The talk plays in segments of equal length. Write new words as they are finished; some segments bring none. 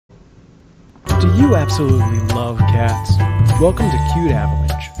Do you absolutely love cats? Welcome to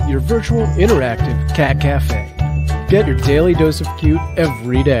Cuteavalanche, your virtual interactive cat cafe. Get your daily dose of cute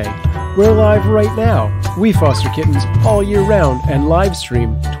every day. We're live right now. We foster kittens all year round and live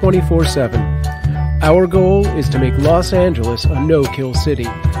stream 24/7. Our goal is to make Los Angeles a no-kill city.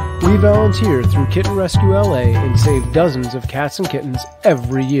 We volunteer through Kittenrescue LA and save dozens of cats and kittens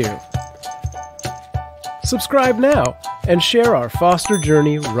every year. Subscribe now and share our foster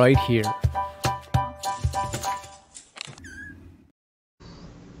journey right here.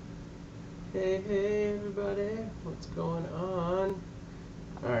 Hey everybody, what's going on?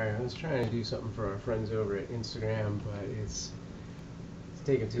 Alright, I was trying to do something for our friends over at Instagram, but it's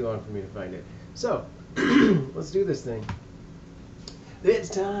taking too long for me to find it. So, let's do this thing. It's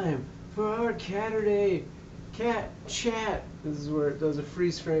time for our Caturday Chat. This is where it does a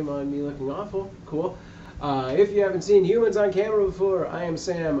freeze frame on me looking awful. Cool. If you haven't seen humans on camera before, I am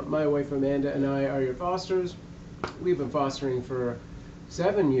Sam, my wife Amanda, and I are your fosters. We've been fostering for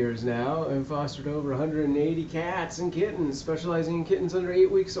 7 years now and fostered over 180 cats and kittens, specializing in kittens under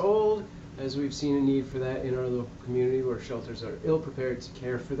 8 weeks old, as we've seen a need for that in our local community where shelters are ill-prepared to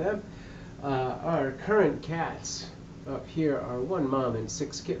care for them. Our current cats up here are 1 mom and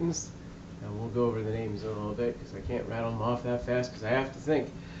 6 kittens, and we'll go over the names in a little bit because I can't rattle them off that fast because I have to think.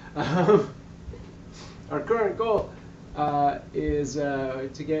 Our current goal is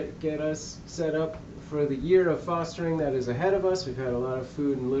to get us set up for the year of fostering that is ahead of us. We've had a lot of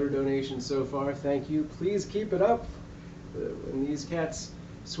food and litter donations so far. Thank you. Please keep it up. When these cats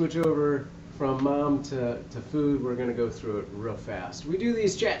switch over from mom to food, we're going to go through it real fast. We do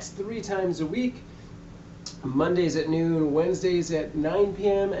these chats 3 times a week. Mondays at noon, Wednesdays at 9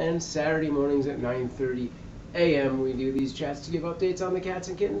 p.m., and Saturday mornings at 9:30 a.m. We do these chats to give updates on the cats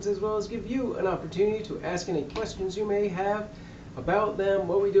and kittens, as well as give you an opportunity to ask any questions you may have about them,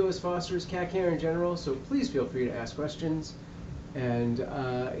 what we do as fosters, cat care in general. So please feel free to ask questions. And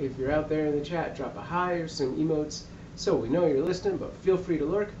if you're out there in the chat, drop a hi or some emotes so we know you're listening, but feel free to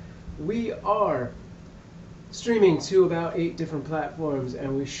lurk. We are streaming to about 8 different platforms,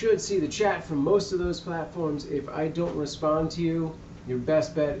 and we should see the chat from most of those platforms. If I don't respond to you, your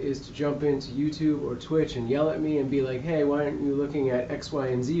best bet is to jump into YouTube or Twitch and yell at me and be like, hey, why aren't you looking at X, Y,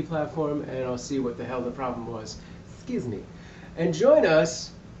 and Z platform? And I'll see what the hell the problem was. Excuse me. And join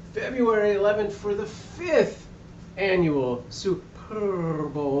us February 11th for the 5th annual Super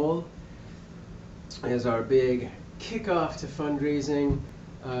Bowl as our big kickoff to fundraising.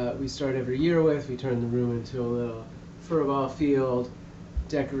 We start every year with. We turn the room into a little furball field,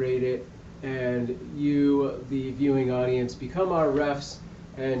 decorate it, and you, the viewing audience, become our refs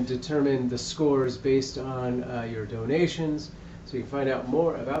and determine the scores based on your donations. So you can find out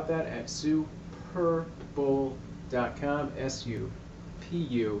more about that at superbowl.com,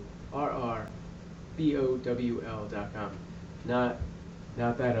 SUPURRBOWL.com. Not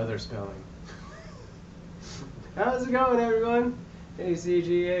that other spelling. How's it going, everyone? Hey,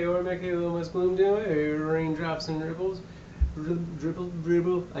 CGA, or Mickey, Loomis, Gloom, doing? Hey, raindrops and ripples.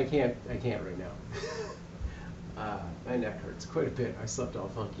 Dribble. I can't right now. My neck hurts quite a bit. I slept all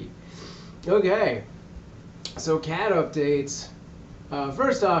funky. Okay, so cat updates.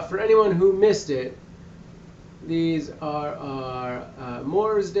 First off, for anyone who missed it, these are our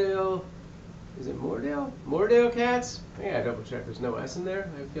Mooredale. Is it Mooredale? Mooredale cats? I gotta double check. There's no S in there.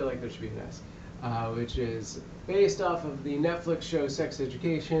 I feel like there should be an S. Which is based off of the Netflix show Sex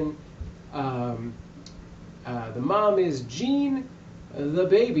Education. The mom is Jean. The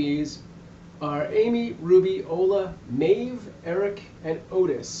babies are Amy, Ruby, Ola, Maeve, Eric, and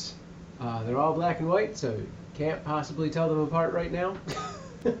Otis. They're all black and white, so you can't possibly tell them apart right now.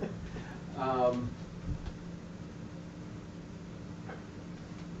 Hey,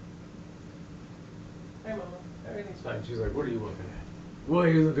 Mama. Everything's fine. She's like, what are you looking at? Why are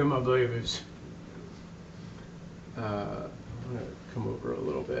you looking at my babies? I'm going to come over a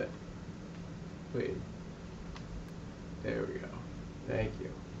little bit. Wait. There we go. Thank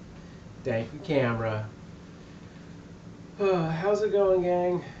you. Thank you, camera. How's it going,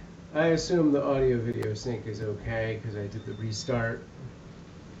 gang? I assume the audio-video sync is okay because I did the restart.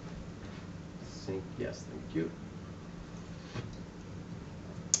 Sync, yes, thank you.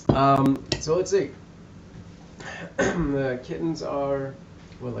 So let's see. The kittens are,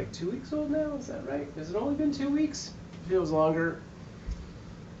 what, like 2 weeks old now? Is that right? Has it only been 2 weeks? It feels longer.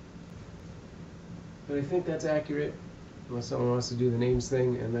 But I think that's accurate. Unless someone wants to do the names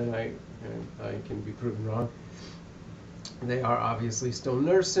thing, and then I can be proven wrong. They are obviously still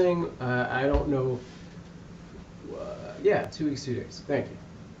nursing. I don't know. Yeah, 2 weeks, 2 days. Thank you.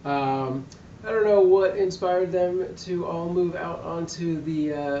 I don't know what inspired them to all move out onto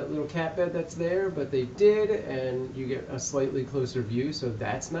the little cat bed that's there, but they did, and you get a slightly closer view, so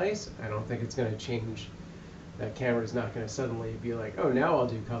that's nice. I don't think it's going to change. That camera's not going to suddenly be like, oh, now I'll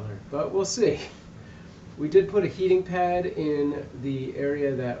do color, but we'll see. We did put a heating pad in the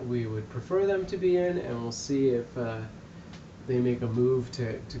area that we would prefer them to be in, and we'll see if they make a move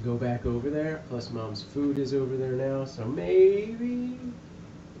to go back over there. Plus, Mom's food is over there now, so maybe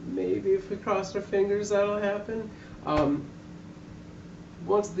if we cross our fingers, that'll happen.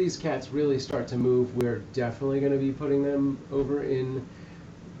 Once these cats really start to move, we're definitely going to be putting them over in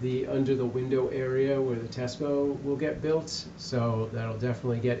the under the window area where the Tesco will get built, so that'll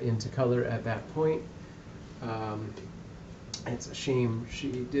definitely get into color at that point. It's a shame she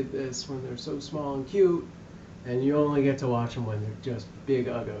did this when they're so small and cute, and you only get to watch them when they're just big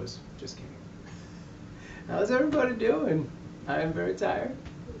uggos. Just kidding. How's everybody doing? I am very tired.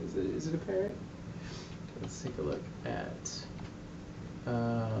 Is it apparent? Let's take a look at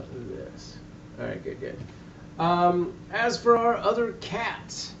this. All right, good. As for our other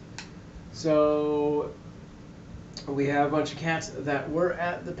cats, so we have a bunch of cats that were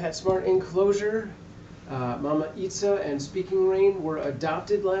at the PetSmart enclosure. Mama Itza and Speaking Rain were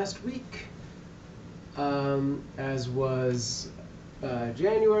adopted last week, as was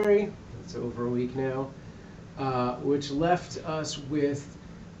January. It's over a week now, which left us with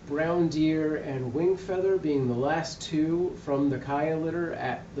Brown Deer and Wing Feather being the last two from the Kaya litter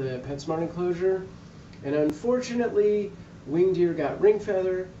at the PetSmart enclosure. And unfortunately, Wing Deer got Ring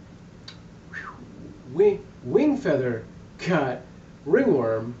Feather. Wing Feather got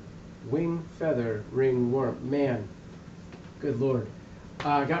Ringworm. Wing Feather Ringworm. Man, good lord.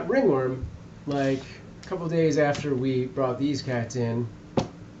 Got Ringworm like a couple days after we brought these cats in.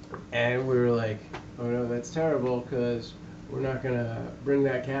 And we were like, oh no, that's terrible, because we're not going to bring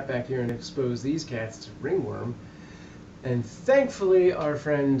that cat back here and expose these cats to ringworm. And thankfully, our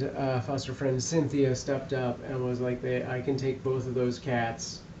friend, foster friend Cynthia stepped up and was like, I can take both of those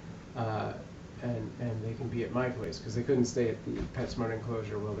cats and they can be at my place, because they couldn't stay at the PetSmart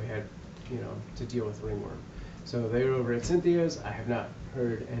enclosure while they had, to deal with ringworm. So they were over at Cynthia's. I have not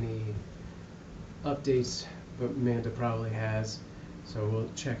heard any updates, but Amanda probably has. So we'll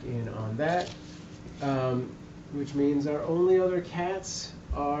check in on that. Which means our only other cats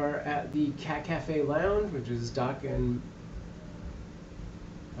are at the Cat Cafe Lounge, which is Doc and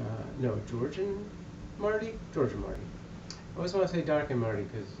George and Marty? George and Marty. I always want to say Doc and Marty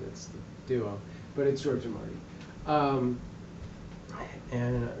because it's the duo, but it's George and Marty.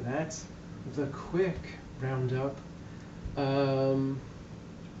 And that's the quick roundup.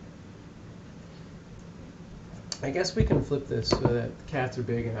 I guess we can flip this so that the cats are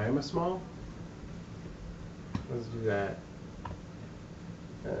big and I'm a small. Let's do that.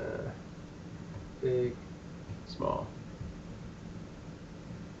 Big, small.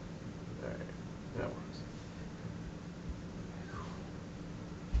 Alright, that works.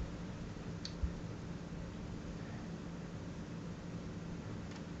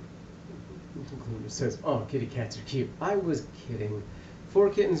 It says, oh, kitty cats are cute. I was kidding. 4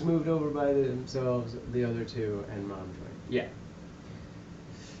 kittens moved over by themselves, the other 2, and Mom joined. Yeah.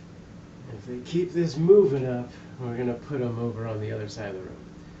 If they keep this moving up, we're going to put them over on the other side of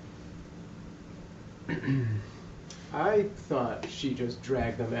the room. I thought she just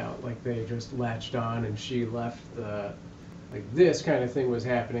dragged them out, like they just latched on and she left the, like this kind of thing was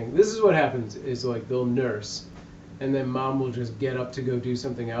happening. This is what happens, is like they'll nurse, and then Mom will just get up to go do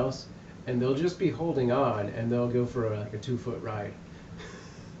something else, and they'll just be holding on, and they'll go for like a 2-foot ride.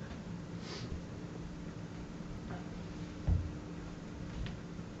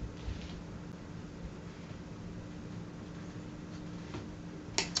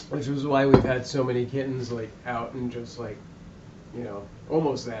 Which was why we've had so many kittens like out and just like,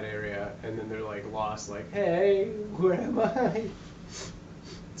 almost that area, and then they're like lost, like, hey, where am I? It's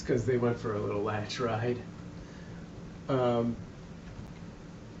because they went for a little latch ride. I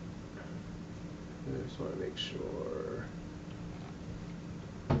just want to make sure.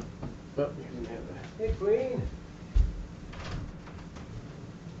 Oh, here's Amanda. Hey, Queen.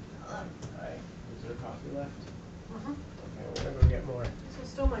 Hi. Is there coffee left? Uh-huh. Okay, we're gonna go get more. This is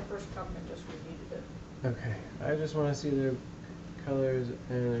still my first cup, I just reheated it. Okay, I just want to see their colors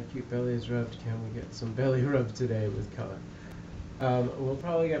and their cute bellies rubbed. Can we get some belly rub today with color? We'll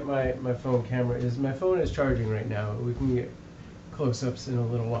probably get my phone camera. My phone is charging right now. We can get close-ups in a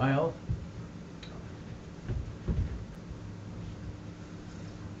little while.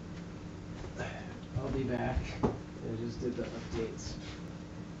 I'll be back. I just did the updates.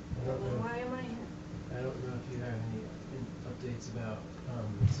 Why am I here? I don't know if you have any updates about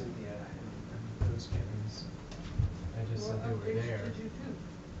Cynthia and those kittens. I just said they were there. Did you do?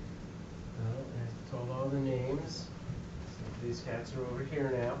 Well, I told all the names. So these cats are over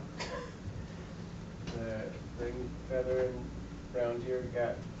here now. The ring feather and brown deer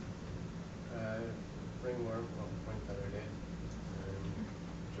got ringworm. Well, wing feather did. And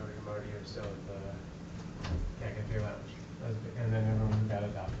Jody and Marty are still at the Cuteavalanche. And then everyone got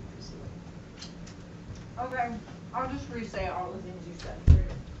adopted recently. Okay, I'll just re-say all the things you said.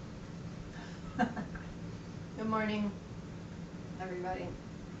 Good morning, everybody.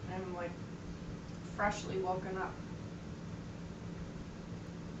 I'm like freshly woken up.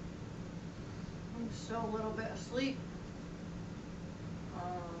 I'm still a little bit asleep.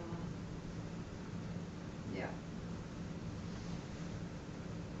 Yeah.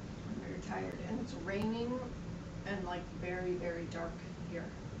 I'm very tired, and it's raining and like very, very dark here.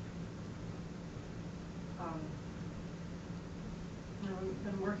 I've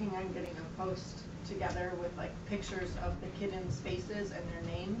been working on getting a post together with like pictures of the kittens' faces and their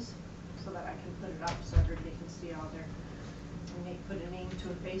names so that I can put it up so everybody can see all their, and they put a name to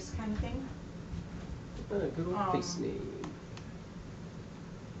a face kind of thing. Good old face name.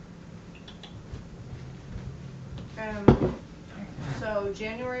 So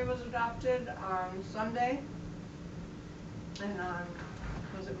January was adopted on Sunday, and on,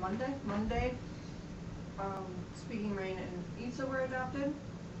 was it Monday? Monday, Speaking Rain and Isa were adopted.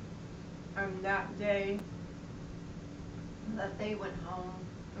 That day that they went home,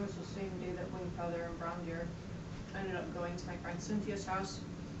 it was the same day that Wing Feather and Brown Deer ended up going to my friend Cynthia's house,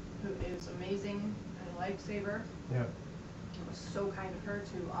 who is amazing and a lifesaver. Yep. It was so kind of her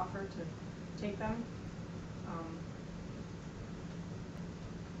to offer to take them.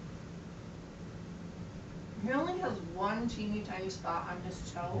 He only has one teeny tiny spot on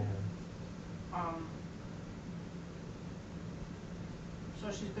his toe. Yeah. So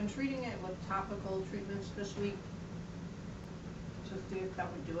she's been treating it with topical treatments this week to see if that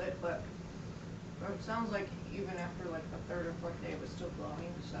would do it, but it sounds like even after like the third or fourth day it was still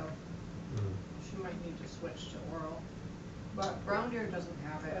glowing, so she might need to switch to oral. But Brown Deer doesn't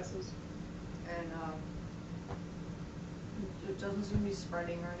have it, and it doesn't seem to be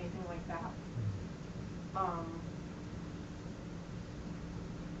spreading or anything like that.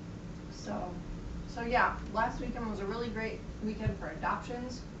 So yeah, last weekend was a really great weekend for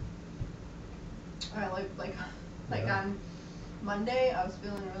adoptions. Like Yeah. on Monday I was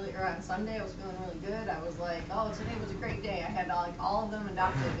feeling really, or on Sunday I was feeling really good. I was like, oh, today was a great day. I had like all of them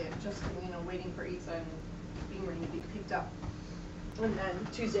adopted, and just waiting for Isa and Being Rain to be picked up. And then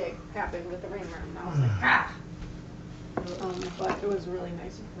Tuesday happened with the ringworm, and I was like, ah. But it was really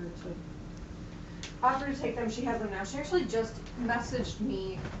nice of her to offer to take them. She has them now. She actually just messaged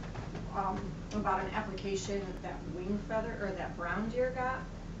me about an application that Wing Feather, or that Brown Deer got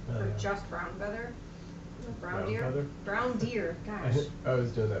for just Brown Feather. Brown Deer? Feather? Brown Deer, gosh. I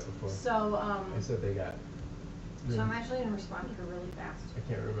was doing that before. So, I said they got. so I'm actually going to respond to her really fast. I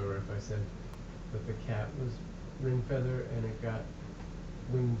can't remember if I said that the cat was ring feather and it got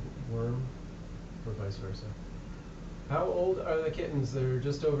winged worm, or vice versa. How old are the kittens? They're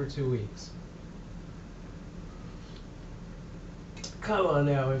just over 2 weeks. Come on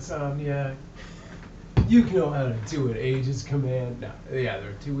now, insomnia. You know how to do it. Age is command. No, yeah,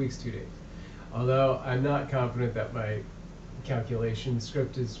 they're 2 weeks, 2 days. Although I'm not confident that my calculation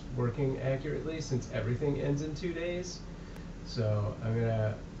script is working accurately, since everything ends in 2 days. So I'm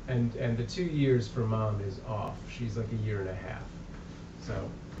gonna, and the 2 years for Mom is off. She's like 1.5 years. So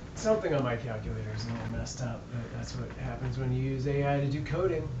something on my calculator is a little messed up, but that's what happens when you use AI to do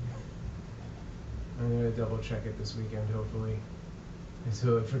coding. I'm gonna double check it this weekend, hopefully. And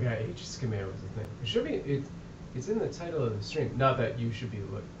so I forgot H's command was a thing. It should be, it's in the title of the stream. Not that you should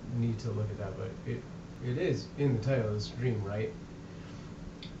need to look at that, but it is in the title of the stream, right?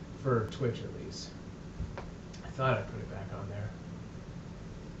 For Twitch at least. I thought I put it back on there.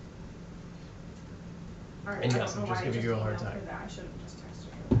 All right, And I yes, don't I'm know just why I giving you a hard emailed her time. that. I should have just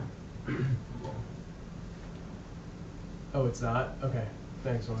texted her that. Oh, it's not? Okay.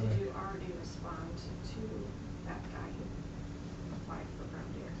 Thanks, Lorna. Did you already respond to that guy who applied for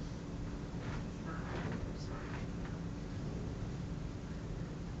Brown Deer? If not, I will respond.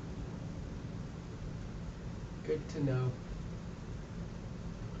 Good to know.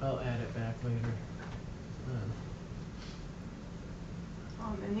 I'll add it back later.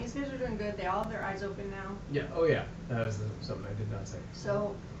 And these guys are doing good. They all have their eyes open now. Yeah, oh yeah. That was something I did not say.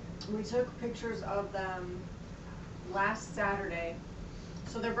 So we took pictures of them last Saturday.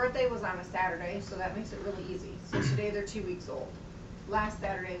 So their birthday was on a Saturday, so that makes it really easy. So today they're 2 weeks old. Last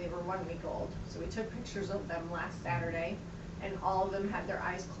Saturday they were 1 week old. So we took pictures of them last Saturday, and all of them had their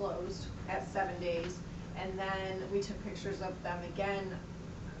eyes closed at 7 days. And then we took pictures of them again,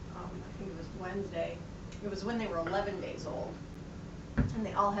 I think it was Wednesday. It was when they were 11 days old, and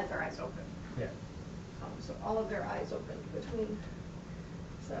they all had their eyes open. Yeah. So all of their eyes opened between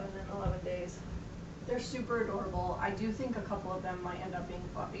 7 and 11 days. They're super adorable. I do think a couple of them might end up being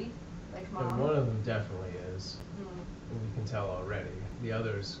fluffy, like Mom. And one of them definitely is. Mm. And we can tell already. The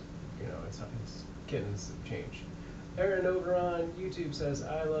others, you know, it's kittens have changed. Erin over on YouTube says,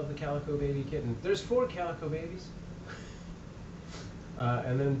 I love the calico baby kitten. There's 4 calico babies.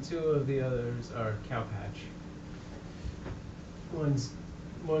 And then 2 of the others are cowpatch. One's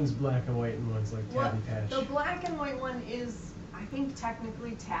black and white and one's like tabby patch. The black and white one is, I think,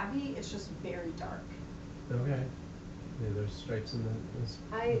 technically tabby. It's just very dark. Okay. Yeah, there's stripes in the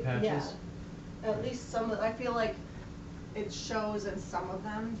patches. Yeah. At least some. I feel like it shows in some of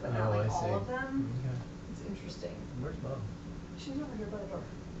them, but not like all of them. Okay. It's interesting. Where's Mom? She's over here by the door.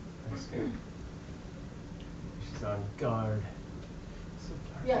 I'm scared. She's on guard. So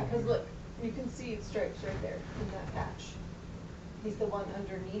dark. Yeah, because look, you can see stripes right there in that patch. He's the one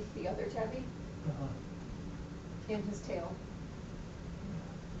underneath the other tabby. In his tail.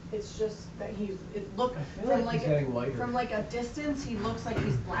 It's just that look from like from like a distance he looks like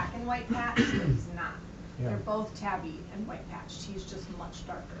he's black and white patched, but he's not. Yeah. They're both tabby and white patched. He's just much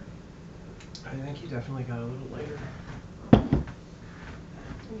darker. I think he definitely got a little lighter. I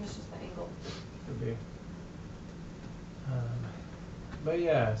think it's just the angle. Could be. But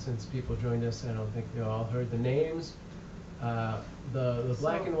yeah, since people joined us, I don't think they all heard the names. The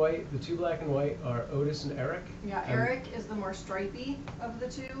black and white, the 2 black and white are Otis and Eric. Yeah, Eric is the more stripy of the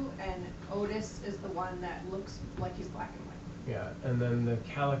 2, and Otis is the one that looks like he's black and white. Yeah, and then the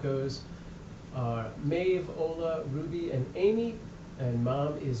calicos are Maeve, Ola, Ruby, and Amy, and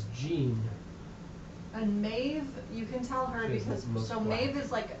Mom is Jean. And Maeve, you can tell her She's because the most Maeve black.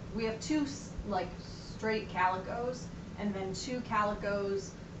 is like, we have 2 like straight calicos, and then 2 calicos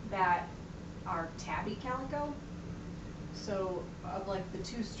that are tabby calico. So of like the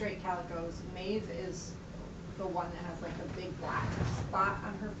 2 straight calicos, Maeve is the one that has like a big black spot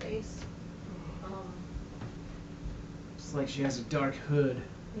on her face. It's like she has a dark hood.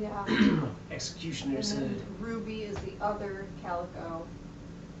 Yeah. Executioner's And then hood. Ruby is the other calico,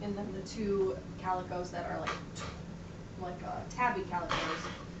 and then the 2 calicos that are like tabby calicos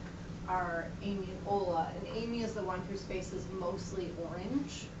are Amy and Ola. And Amy is the one whose face is mostly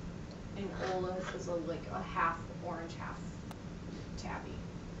orange, and Ola's is like a half orange, half tabby,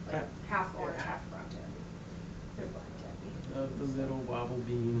 like half orange, half brown tabby. They're black tabby. The little wobble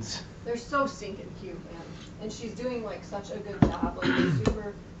beans. They're so stinking cute, man. And she's doing like such a good job. Like they're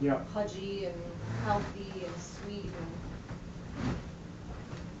super pudgy and healthy and sweet and.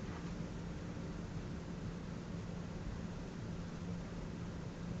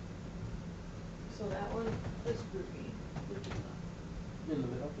 So that one is Ruby. In the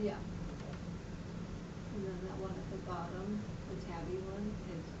middle? Yeah. And then that one at the bottom, the tabby one,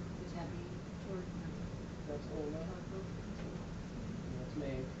 is the tabby or That's Ola. That's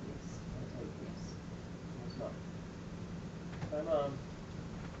Maeve. Yes. That's Ola. Yes. That's Mom. Hi, Mom.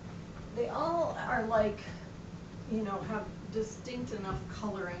 They all are like, you know, have distinct enough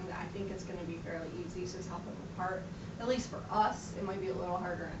coloring that I think it's going to be fairly easy to tell them apart. At least for us, it might be a little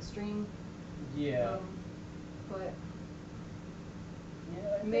harder on stream. Yeah. But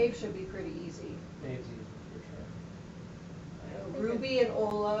yeah, Maeve should be pretty easy. Maeve's easy for sure. Ruby and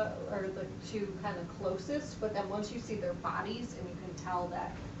Ola are the 2 kind of closest, but then once you see their bodies and you can tell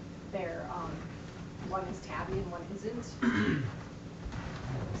that they're one is tabby and one isn't,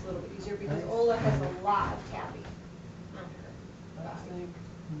 it's a little bit easier because Ola has a lot of tabby on her I body. think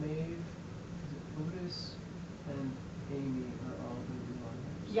Maeve, Otis, and Amy are all going to be on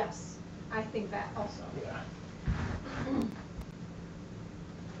there. Yes, I think that also. Yeah.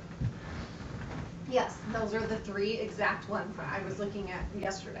 Yes, those are the 3 exact ones that I was looking at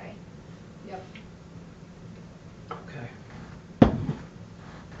yesterday. Yep. Okay.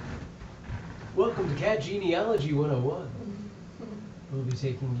 Welcome to Cat Genealogy 101. We'll be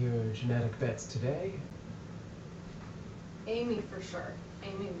taking your genetic bets today. Amy for sure.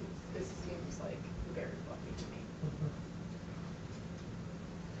 Amy, this seems like very fluffy to me.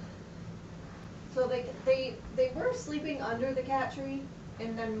 So they were sleeping under the cat tree,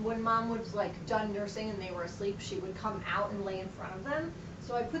 and then when Mom was like done nursing and they were asleep, she would come out and lay in front of them.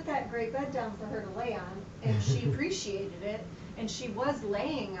 So I put that great bed down for her to lay on, and she appreciated it, and she was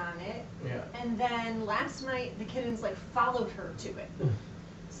laying on it. Yeah. And then last night the kittens like followed her to it.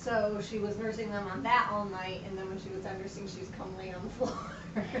 So she was nursing them on that all night, and then when she was done nursing, she's come lay on the floor.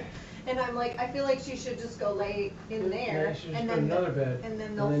 And I'm like, I feel like she should just go lay in there, Yeah, she should and put then another bed, and then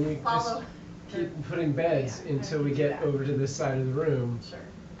and they'll then you follow. just keep putting beds Yeah, until I we can do get that. over to this side of the room. Sure.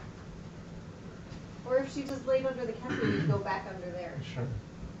 Or if she just laid under the counter, we'd go back under there. Sure.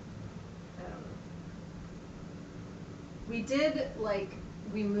 I don't know. We did, like,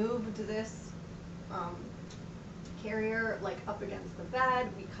 we moved this carrier, like, up against the bed.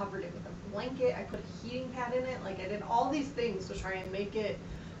 We covered it with a blanket. I put a heating pad in it. Like, I did all these things to try and make it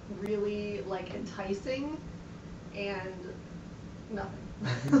really, like, enticing, and nothing.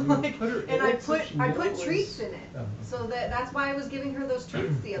 Like, and I put treats in it. Oh. So that's why I was giving her those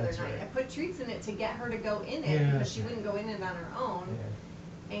treats the other That's night. right. I put treats in it to get her to go in it, Yeah, because she that's wouldn't go in it on her own.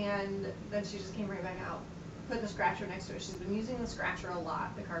 Yeah. And then she just came right back out. Put the scratcher next to it. She's been using the scratcher a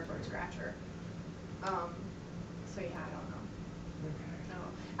lot, the cardboard scratcher. So yeah, I don't know. Okay. No.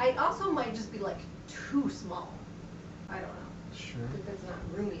 I also might just be like too small. I don't know. Sure. If it's not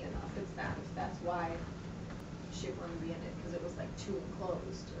roomy enough, if that's why she wouldn't be in it, because it was like too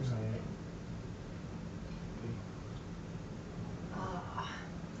enclosed or something.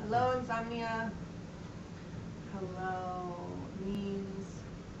 Hello, Insomnia. Hello, Means.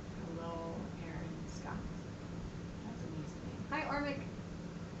 Hello, Aaron Scott. That's a nice name. Hi, Ormic.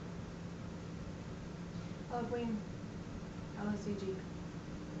 Hello, Queen. Hello, CG.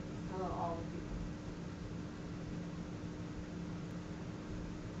 Hello, all of you.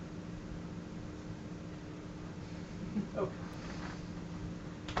 Okay.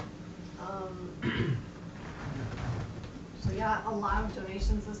 So yeah, a lot of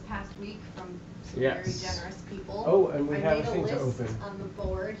donations this past week from some very generous people. Oh, and we I have made a thing to list open. on the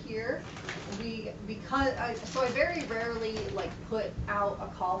board here. So I very rarely like put out a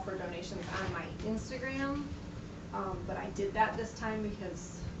call for donations on my Instagram, but I did that this time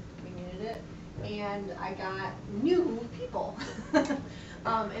because we needed it, and I got new people.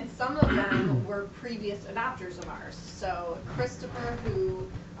 And some of them were previous adopters of ours. So Christopher, who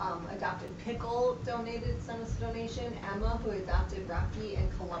adopted Pickle, sent us a donation. Emma, who adopted Rocky and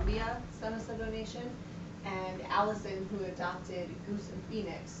Columbia, sent us a donation. And Allison, who adopted Goose and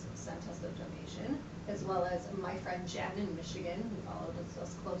Phoenix, sent us a donation. As well as my friend Jen in Michigan, who followed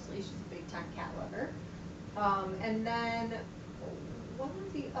us closely. She's a big time cat lover. And then one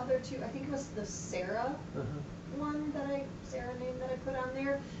of the other two, I think it was the Sarah Sarah name that I put on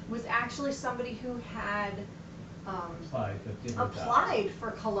there, was actually somebody who had applied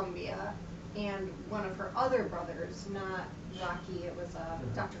for Columbia, and one of her other brothers, not Rocky, it was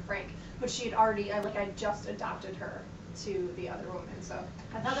Dr. Frank, but she had already, I just adopted her to the other woman, so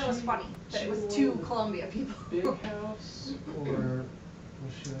I thought that was funny, that it was two Columbia people. Big House, or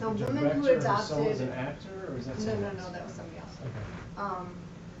was she The like a woman who director, or adopted- someone was an actor, or is that No, someone no, else? no, that was somebody else. Okay.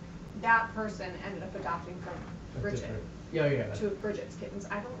 That person ended up adopting from A Bridget. different- Yeah. Two of Bridget's kittens.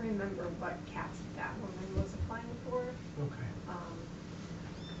 I don't remember what cats that woman was applying for. Okay.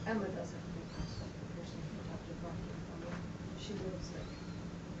 Emma does have to be passed up the person who adopted Rocky from me. She lives like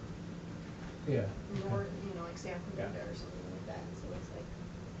Yeah. more, like San Fernando Yeah. or something like that. So it's like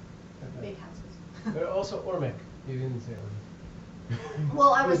Okay. big houses. But also Ormic. You didn't say Ormic.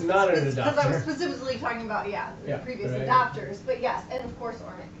 Well, I was Who's not an because I was adopter. specifically talking about Yeah, previous right. adopters. But yes, and of course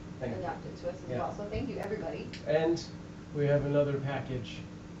Ormic Thank you. adopted to us as Yeah. well. So thank you everybody. And we have another package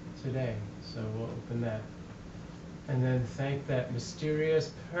today, so we'll open that. And then thank that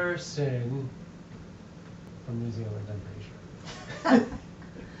mysterious person from New Zealand, I'm pretty sure.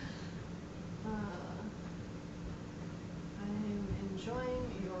 I'm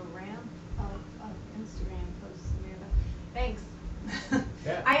enjoying your ramp of Instagram posts, Amanda. Thanks.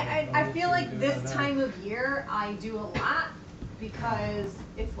 Yeah, I feel I'll like do this that. time of year I do a lot because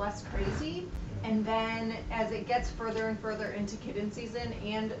it's less crazy. And then as it gets further and further into kitten season,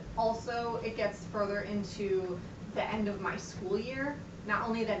 and also it gets further into the end of my school year, not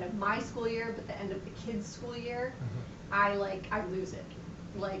only the end of my school year, but the end of the kids' school year, I lose it.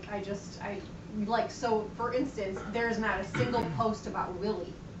 So for instance, there's not a single post about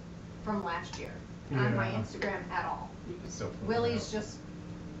Willie from last year on my Instagram at all. So funny. Willie's just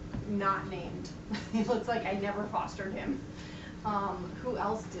not named. It looks like I never fostered him. Who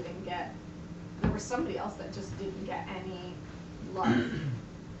else didn't get? There was somebody else that just didn't get any love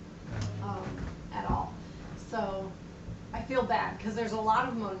at all. So I feel bad because there's a lot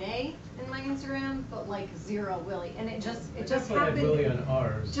of Monet in my Instagram, but like zero Willie, and it just happened. Willie on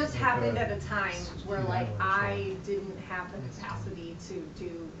ours. Just like, happened at a time where like Cuteavalanche, I didn't have the capacity to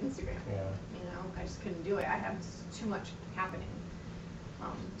do Instagram. Yeah. I just couldn't do it. I have too much happening,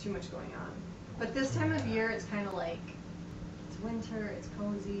 too much going on. But this time of year, it's kind of like it's winter, it's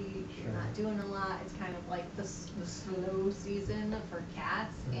cozy, you're not doing a lot. It's kind of like the slow season for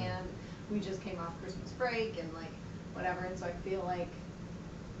cats, and we just came off Christmas break and like whatever, and so I feel like,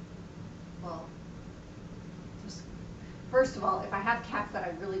 well, just first of all, if I have cats that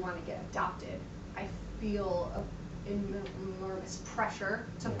I really want to get adopted, I feel enormous pressure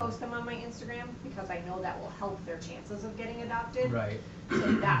to post them on my Instagram because I know that will help their chances of getting adopted. Right.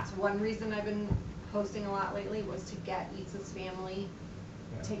 So that's one reason I've been posting a lot lately, was to get Eatsa's family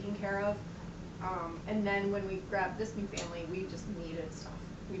taken care of. And then when we grabbed this new family, we just needed stuff.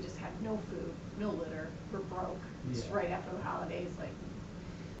 We just had no food, no litter, we're broke. Just right after the holidays, like,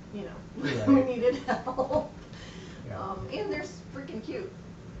 you know, we needed help. And they're freaking cute.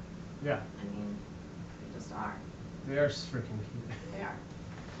 Yeah. I mean, they just are. They are freaking cute. They are.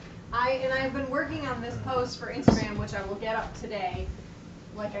 I've been working on this post for Instagram, which I will get up today.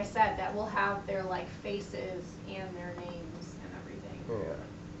 Like I said, that will have their like faces and their names and everything. Yeah.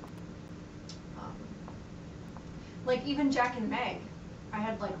 Like even Jack and Meg. I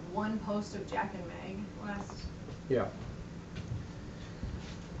had like one post of Jack and Meg last year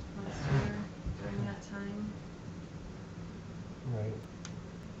during that time. Right.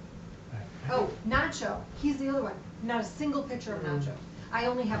 Oh, Nacho. He's the other one. Not a single picture of Nacho. I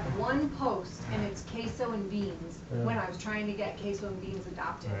only have one post, and it's Queso and Beans. When I was trying to get Queso and Beans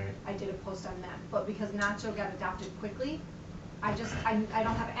adopted, I did a post on them. But because Nacho got adopted quickly, I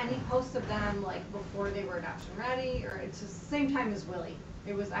don't have any posts of them like before they were adoption ready, or it's just the same time as Willie.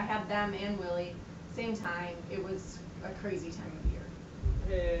 I had them and Willie, same time. It was a crazy time of year.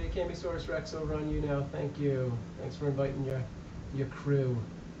 Hey, Camisaurus Rex over on you now. Thank you. Thanks for inviting your crew.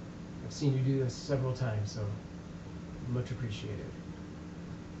 I've seen you do this several times, so much appreciated.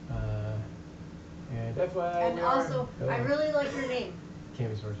 And FYI, and also, I really like your name.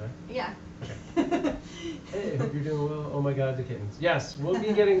 Camisaurus, right? Yeah. Okay. Hey, hope you're doing well. Oh my God, the kittens. Yes, we'll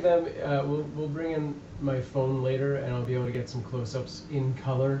be getting them. We'll bring in my phone later, and I'll be able to get some close-ups in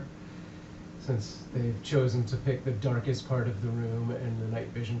color, since they've chosen to pick the darkest part of the room, and the night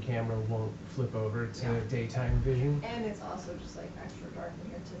vision camera won't flip over to daytime vision. And it's also just like extra dark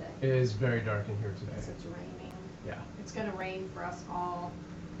in here today. It is very dark in here today. Because it's raining. Yeah. It's gonna rain for us all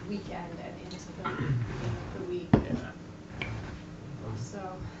weekend and into the beginning of the week. Yeah. So.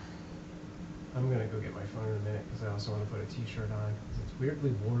 I'm gonna go get my phone in a minute because I also want to put a t-shirt on because it's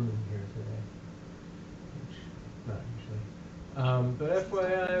weirdly warm in here today, which not usually. But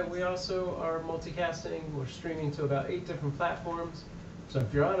FYI, we also are multicasting. We're streaming to about 8 different platforms. So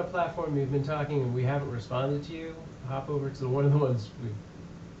if you're on a platform you've been talking and we haven't responded to you, hop over to one of the ones we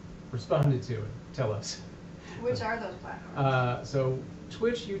responded to and tell us. Which are those platforms? So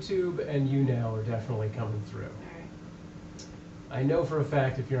Twitch, YouTube, and YouNow are definitely coming through. I know for a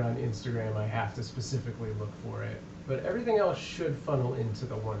fact if you're on Instagram, I have to specifically look for it. But everything else should funnel into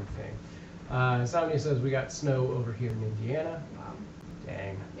the one thing. Sonia says we got snow over here in Indiana.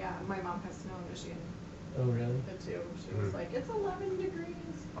 Dang. Yeah, my mom has snow in Michigan. Oh, really? Too. She was like, it's 11 degrees.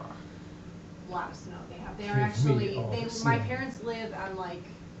 A lot of snow they have. They are Give me actually, all the my snow. parents live on like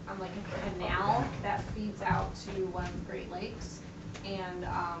a canal that feeds out to one of the Great Lakes. And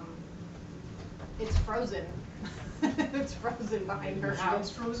it's frozen. It's frozen behind her house.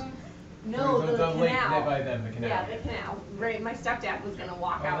 It's frozen? No, the canal. Lake, by them, the canal. Yeah, the canal. Right, my stepdad was gonna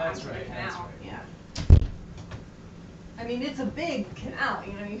walk out onto the canal. That's right. Yeah. I mean, it's a big canal.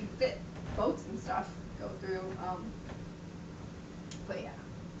 You know, you can fit boats and stuff go through. But yeah,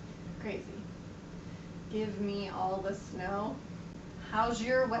 crazy. Give me all the snow. How's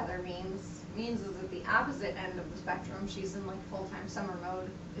your weather, Means? Means is at the opposite end of the spectrum. She's in like full-time summer mode.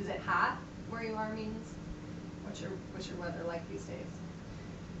 Is it hot where you are, Means? What's your weather like these days?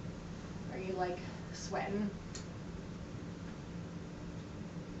 Are you like sweating?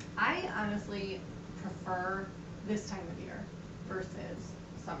 I honestly prefer this time of year versus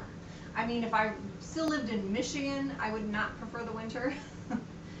summer. I mean, if I still lived in Michigan, I would not prefer the winter.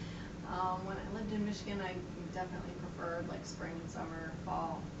 When I lived in Michigan, I definitely preferred like spring and summer,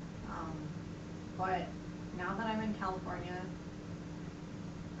 fall. But now that I'm in California,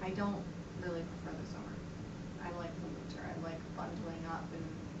 I don't really prefer the summer. I like the winter. I like bundling up and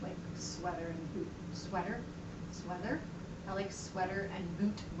like sweater and boot. Sweater? I like sweater and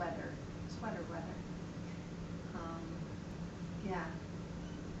boot weather. Sweater weather. Yeah.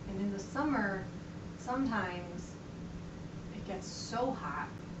 And in the summer, sometimes it gets so hot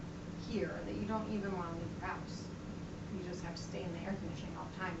here that you don't even want to leave your house. You just have to stay in the air conditioning all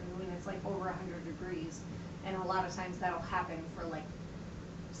the time. And when it's like over 100 degrees, and a lot of times that'll happen for like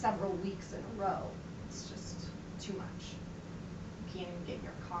several weeks in a row. It's just too much. You can't even get in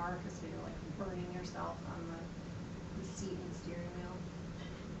your car because you're like burning yourself on the the seat and the steering wheel.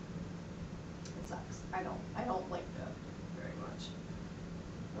 It sucks. I don't like that very much.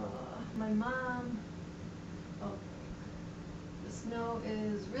 My mom, oh, the snow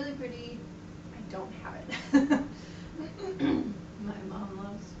is really pretty. I don't have it. My mom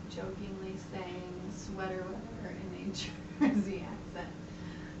loves jokingly saying sweater weather in a Jersey accent.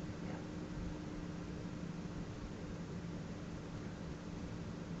 Yeah.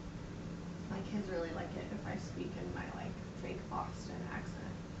 My kids really like it if I speak in my like fake Boston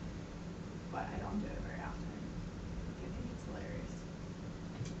accent, but I don't do it very often. I think it's hilarious.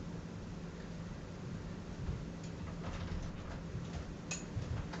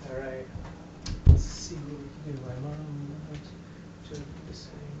 Alright, let's see what we can do. My mom loves jokingly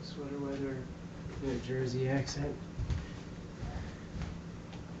saying sweater weather in a Jersey accent.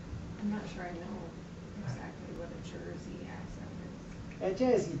 I'm not sure I know exactly what a Jersey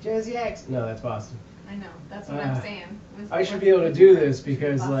accent is. Jersey accent. No, that's Boston. I know, that's what I'm saying. I should be able to do this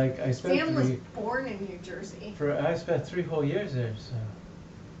because, like, I spent Sam was born in New Jersey. I spent 3 whole years there, so.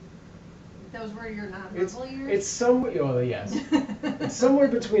 Those were your non-verbal years? It's somewhere, oh yes. It's somewhere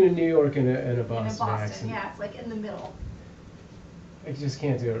between a New York and a Boston, in a Boston accent. Yeah, it's like in the middle. I just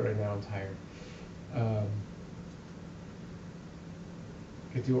can't do it right now, I'm tired.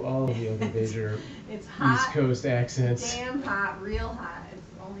 Could do all of the other major It's hot, East Coast accents. damn hot, real hot. It's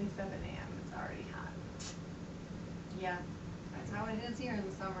only 7 a.m. It's already hot. Yeah, that's how it is here in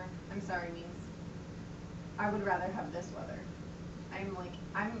the summer. I'm sorry, Means. I would rather have this weather.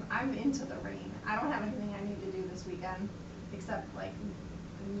 I'm into the rain. I don't have anything I need to do this weekend except like,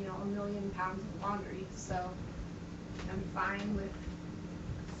 you know, 1,000,000 pounds of laundry. So I'm fine with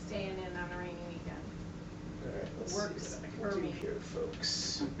staying in on a rainy weekend. Alright, let's Works see what I for can do me. here,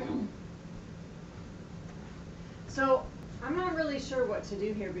 folks. So I'm not really sure what to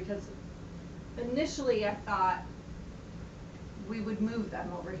do here because initially I thought we would move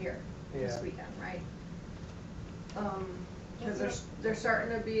them over here this Yeah. weekend, right? Because they're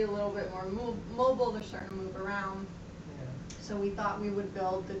starting to be a little bit more mobile. They're starting to move around. Yeah. So we thought we would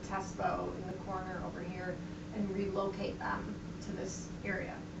build the Tespo in the corner over here and relocate them to this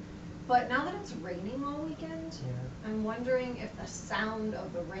area. But now that it's raining all weekend, Yeah. I'm wondering if the sound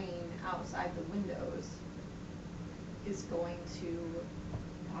of the rain outside the windows is going to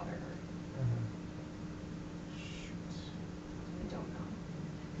bother her. Shoot. I don't know.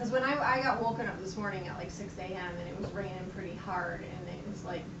 Because when I got woken up this morning at like 6 a.m. and it was raining pretty hard and it was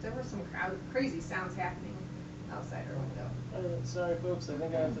like, there were some crazy sounds happening outside her window. Sorry folks, I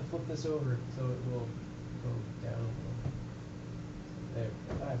think I have to flip this over so it will go down a little. There,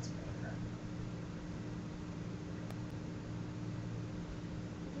 that's better.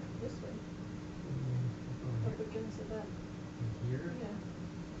 This way. Up against the bed. Here? Yeah.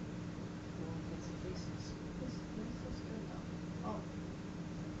 That's the faces. This is good though. Oh.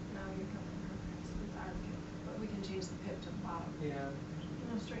 Now you're covering her face with our pip. But we can change the pip to the bottom. Yeah.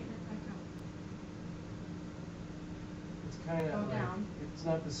 No, straighten it back out. It's kind of Go like, down. it's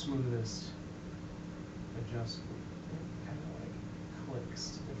not the smoothest adjustment. It kind of like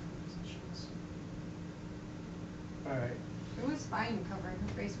clicks to different positions. Alright. It was fine covering her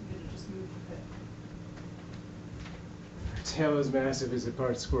face. We could have just moved the pip. Her tail is massive as a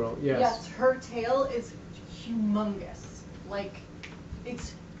part squirrel. Yes. Yes, her tail is humongous. Like,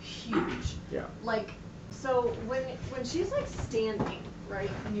 it's huge. Yeah. Like, so when she's like standing, right,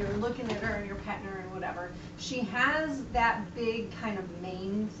 and you're looking at her and you're petting her and whatever, she has that big kind of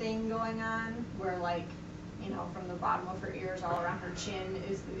mane thing going on where like, you know, from the bottom of her ears all around her chin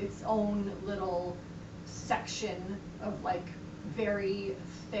is its own little section of like very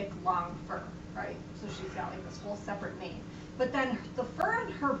thick, long fur, right? So she's got like this whole separate mane. But then the fur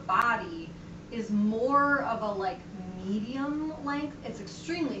on her body is more of a like medium length. It's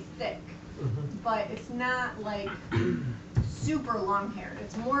extremely thick, but it's not like super long haired.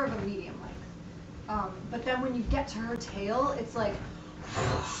 It's more of a medium length. But then when you get to her tail, it's like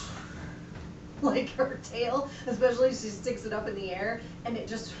like her tail, especially if she sticks it up in the air and it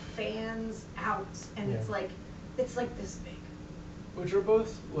just fans out and it's like this big. Which are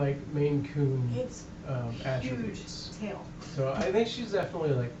both like Maine Coon It's attributes. huge tail. So I think she's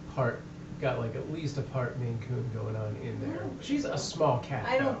definitely like got like at least a part Maine Coon going on in I there. don't think She's so. a small cat.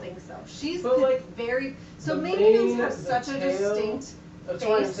 I don't though. think so. She's But, like, very so the Maine Coons mane, have the such a tail, distinct that's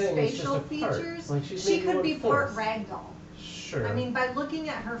what I'm face, saying, it's just facial a part. features. Like, she's She maybe could be part 1/4. ragdoll. Sure. I mean, by looking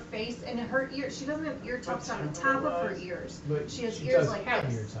at her face and her ear, she doesn't have ear tufts on the top of her ears. But She has she ears does like have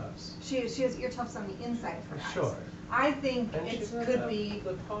this. ear tufts. She has ear tufts on the inside of her eyes. Sure. I think And it she's got could be.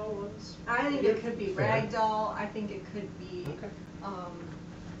 the paw ones. I think it could be Fair. ragdoll. I think it could be. Okay.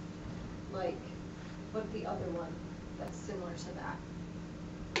 Like, what's the other one? that's similar to that.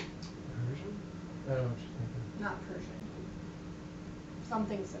 Persian? I don't know what you're thinking. Not Persian.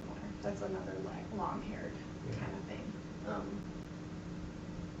 Something similar. That's another like long-haired kind of thing.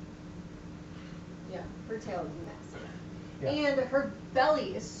 Yeah, her tail is massive. Yeah. And her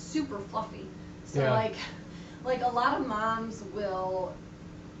belly is super fluffy. So like a lot of moms will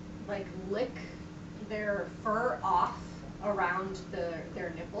like lick their fur off around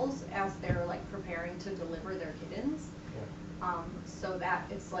their nipples as they're like preparing to deliver their kittens. Yeah. So that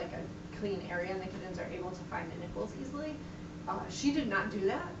it's like a clean area and the kittens are able to find the nipples easily. She did not do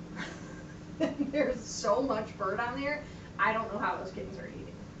that. There's so much fur down there. I don't know how those kittens are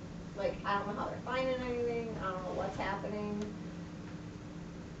eating. Like, I don't know how they're finding anything. I don't know what's happening.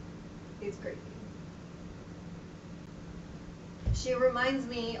 It's crazy. She reminds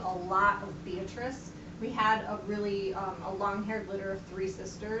me a lot of Beatrice. We had a really, a long-haired litter of 3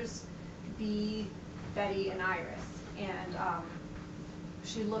 sisters, Bee, Betty, and Iris. And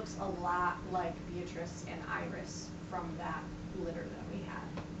she looks a lot like Beatrice and Iris from that litter that we had.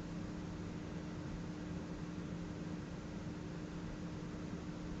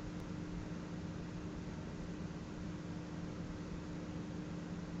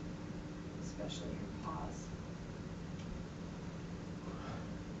 Especially her paws.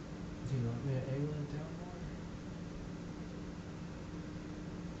 Do you want me to angle it down more?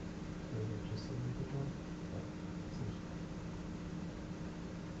 Maybe just a little bit more?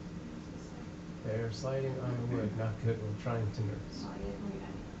 They're sliding on the wood, not good when trying to nurse. Oh, I didn't read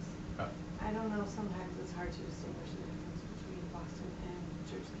any of this. Oh. I don't know, sometimes it's hard to distinguish the difference between Boston and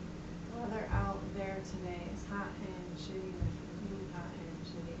Jersey. The weather out there today is hot and shitty in the afternoon, hot and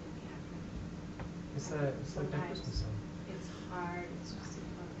shitty in the afternoon. It's like that Christmas song. It's hard, it's just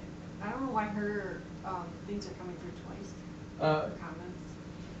I don't know why her things are coming through twice. Her comments.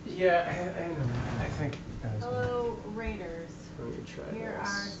 Yeah, I know. I think that was Hello, Raiders. Let me try Here this.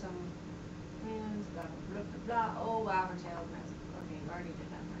 are some plans, blah, blah, blah, blah. Oh, wow, her tail is massive. Okay, you already did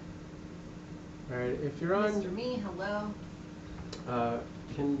that part. Alright, if you're on... Mr. Me, hello.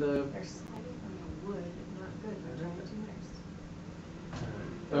 Can the... They're sliding on the wood, not good for trying to nurse.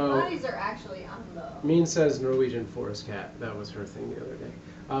 The Oh, bodies are actually on the... Mean says Norwegian forest cat. That was her thing the other day.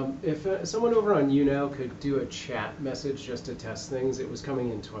 If someone over on YouNow could do a chat message just to test things, it was coming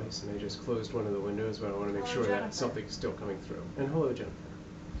in twice, and I just closed one of the windows, but I want to make Hello, sure Jennifer. that something's still coming through. And hello, Jennifer.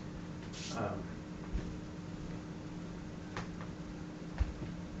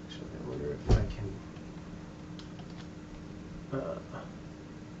 Actually, I wonder if I can...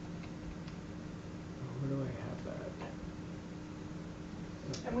 where do I have that?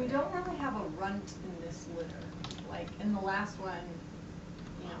 And we don't really have a runt in this litter. Like, in the last one,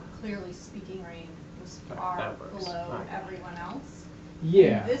 you know, clearly Speaking Rain was far That works. below Fine. everyone else.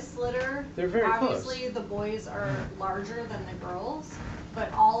 Yeah. In this litter, They're very obviously close. the boys are larger than the girls,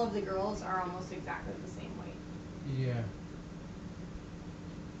 but all of the girls are almost exactly the same weight. Yeah.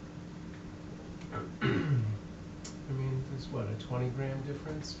 I mean, there's what, a 20-gram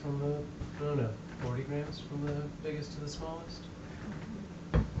difference from the, I don't know, 40 grams from the biggest to the smallest?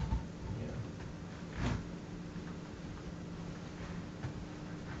 Yeah.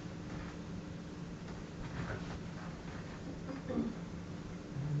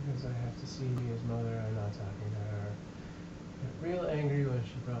 Because I have to see Mia's mother, I'm not talking to her. Got real angry when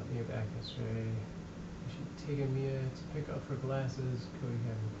she brought Mia back yesterday. She'd taken Mia to pick up her glasses. Cody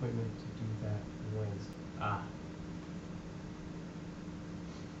had an appointment to do that Wednesday. Ah.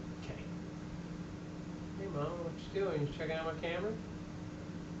 Okay. Hey Mom, what you doing? You checking out my camera?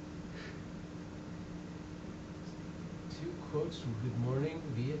 2 quotes from Good Morning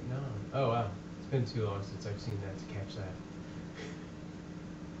Vietnam. Oh wow, it's been too long since I've seen that to catch that.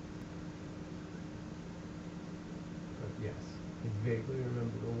 But yes, I vaguely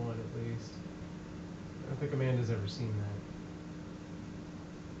remember the one at least. I don't think Amanda's ever seen that.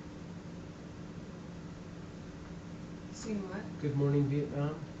 Seen what? Good Morning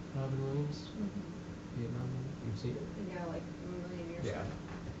Vietnam, Robin Williams. Mm-hmm. Vietnam movie. You've seen it? Yeah, like a million years Yeah. ago.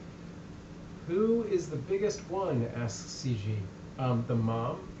 Who is the biggest one? Asks CG. The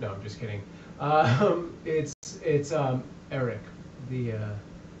mom? No, I'm just kidding. It's Eric, the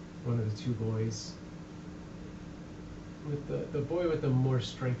one of the 2 boys. With the boy with the more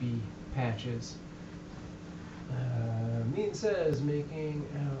stripy patches. Mean says making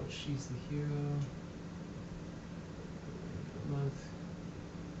out she's the hero. Month.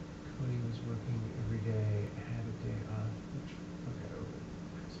 Cody was working every day, had a day off. Okay, over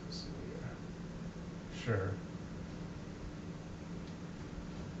Christmas and New Year. Sure.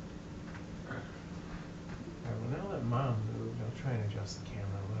 Alright, well now that Mom moved, I'll try and adjust the camera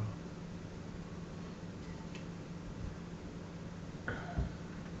a little.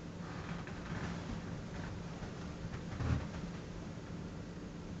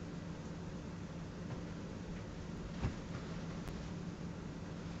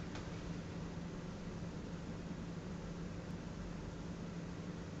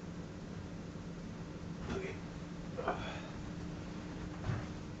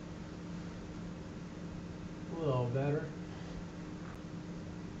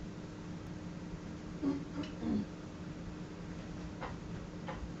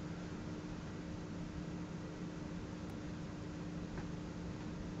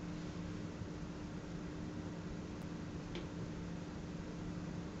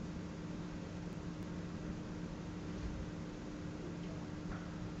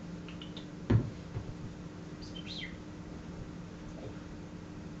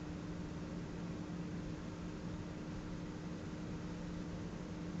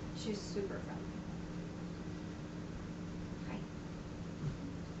 She's super friendly. Hi.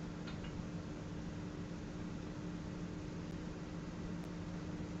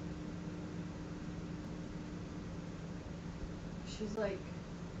 She's like,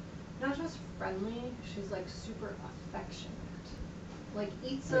 not just friendly, she's like super affectionate. Like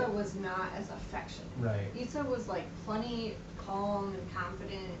Itza was not as affectionate. Right. Itza was like plenty calm and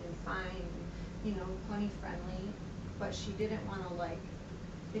confident and fine, you know, plenty friendly, but she didn't want to like,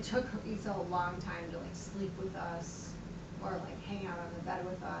 it took Itza a long time to like sleep with us or like hang out on the bed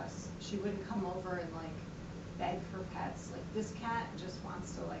with us. She wouldn't come over and like beg for pets. Like this cat just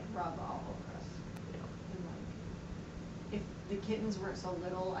wants to like rub all over us. Yeah. And like, if the kittens weren't so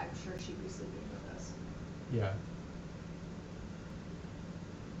little, I'm sure she'd be sleeping with us. Yeah.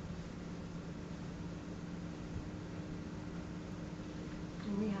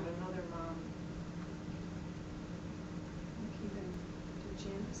 And we had another mom. Like even, did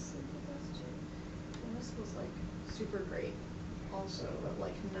Janice sleep with us too? Janice was like super great also, but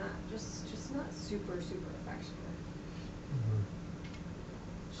like not, just not super affectionate. Mm-hmm.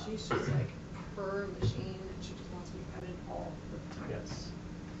 She's just like her machine and she just wants to be petted all the time. Yes.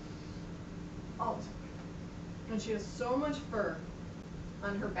 All the time. And she has so much fur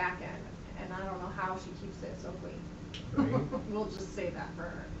on her back end, and I don't know how she keeps it so clean. Right. We'll just say that for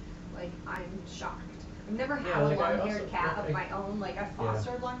her. Like, I'm shocked. I've never had Yeah, a like, I long-haired also- cat of I- my own. Like, I've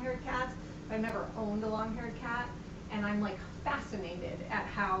fostered long-haired cats, but I've never owned a long-haired cat, and I'm like fascinated at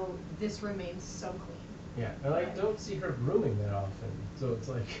how this remains so clean. Yeah, and I don't see her grooming that often, so it's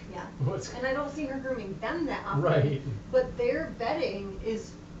like, Yeah. what's... And I don't see her grooming them that often. Right. But their bedding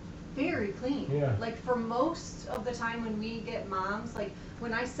is very clean. Yeah. Like for most of the time when we get moms, like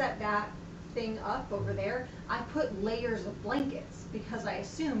when I set that thing up over there, I put layers of blankets because I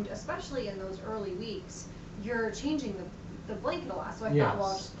assumed, especially in those early weeks, you're changing the blanket a lot. So I thought, well,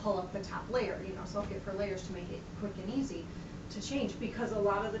 I'll just pull up the top layer, you know, so I'll get for layers to make it quick and easy to change, because a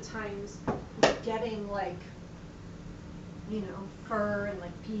lot of the times getting like, you know, fur and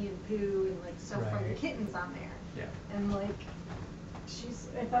like pee and poo and like stuff from the Right. kittens on there. Yeah. And like,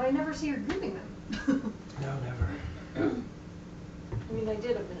 but I never see her grooming them. No, never. I mean, I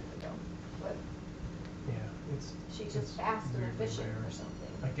did a minute ago, but Yeah, it's... she's it's just fast and weirdly efficient rare. or something.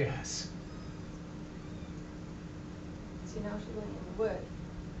 I guess. See, now she's laying in the wood.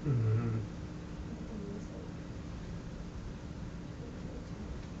 Mm-hmm.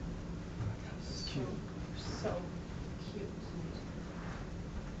 Oh my God, this is cute. So cute.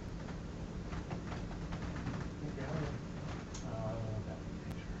 That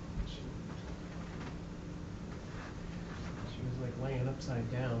picture. She was like laying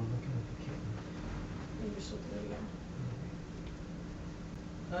upside down looking at the kitten. Maybe she'll do it again.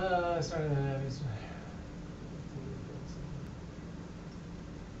 Sorry, that is...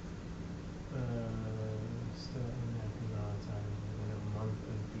 Still inactive all the time within a month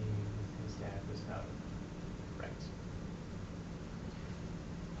of being with his dad was out. Right.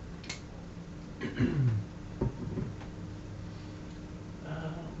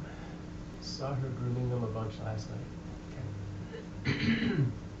 Saw her grooming them a bunch last night. Okay.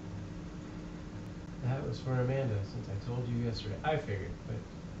 That was for Amanda, since I told you yesterday. I figured, but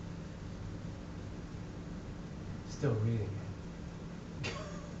still reading it.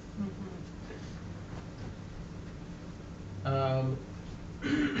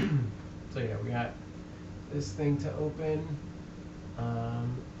 So yeah, we got this thing to open.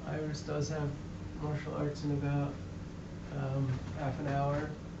 Iris does have martial arts in about half an hour,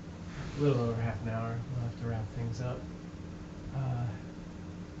 a little over half an hour. We'll have to wrap things up.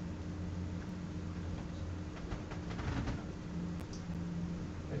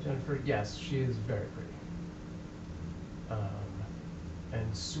 Jennifer, yes, she is very pretty.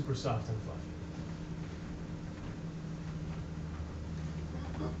 And super soft and fluffy.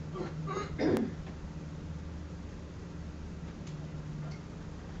 Did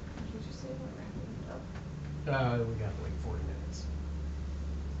you say we're wrapping it up? We got like 40 minutes.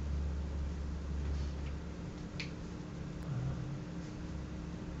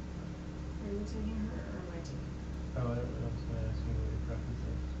 Are you taking her or am I taking her? Oh, I was going to ask you what your preference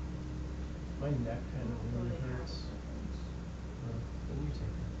is. My neck kind of really hurts. Then you take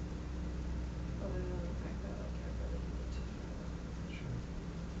it. Other than the fact that like I really need to. Sure.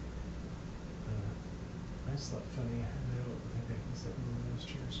 I slept funny. I don't think I can sit in one of those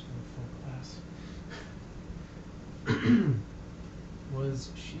chairs for a full class.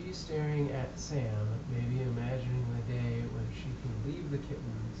 Was she staring at Sam, maybe imagining the day when she can leave the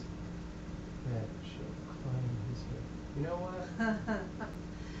kittens, that she'll climb his hip? You know what?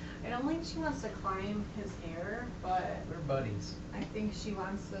 I don't think she wants to climb his hair, but We're buddies. I think she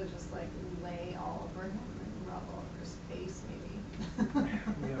wants to just like lay all over him and rub all over his face, maybe.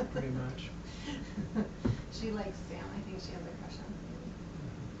 Yeah, pretty much. She likes Sam. I think she has a crush on Sam.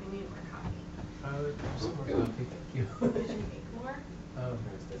 I need more coffee. Some more coffee, thank you. Did you make more? Oh, Or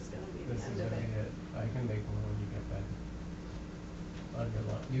is this gonna be this the is end of gonna it? be it. I can make one when you get back. On your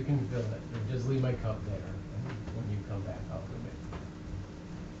lunch. You can fill it. Or just leave my cup there. And when you come back, I'll go make it.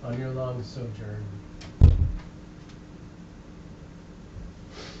 On your long sojourn.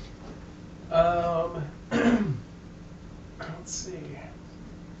 Let's see.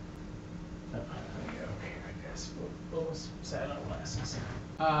 Oh, okay, I guess we'll almost sat on glasses.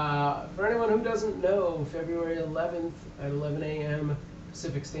 For anyone who doesn't know, February 11th at 11 a.m.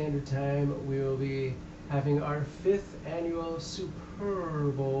 Pacific Standard Time, we will be having our 5th annual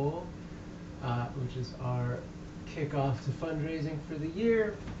Super Bowl, which is our kickoff to fundraising for the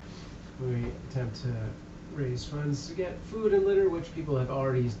year. We attempt to raise funds to get food and litter, which people have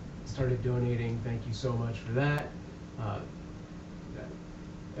already started donating. Thank you so much for that.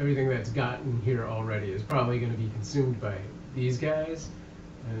 Everything that's gotten here already is probably going to be consumed by these guys,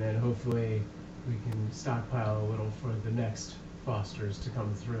 and then hopefully we can stockpile a little for the next fosters to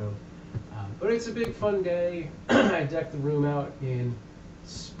come through. But it's a big fun day. I decked the room out in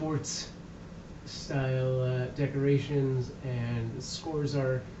sports style decorations, and the scores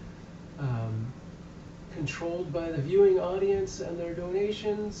are controlled by the viewing audience and their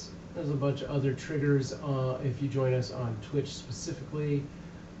donations. There's a bunch of other triggers if you join us on Twitch specifically.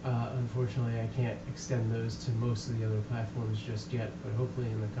 Unfortunately, I can't extend those to most of the other platforms just yet, but hopefully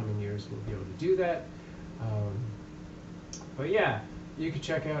in the coming years we'll be able to do that. But yeah, you can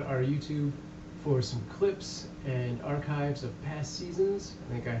check out our YouTube for some clips and archives of past seasons.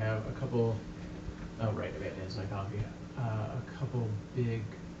 I think I have a couple, oh right, there's my coffee. A couple big,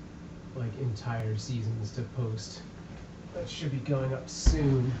 like entire seasons to post that should be going up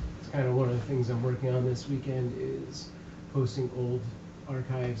soon. It's kind of one of the things I'm working on this weekend is posting old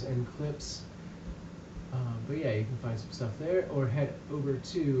archives and clips. But yeah, you can find some stuff there, or head over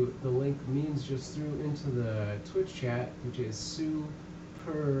to the link Means just threw into the Twitch chat, which is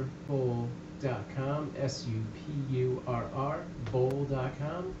supurrbowl.com, SUPURR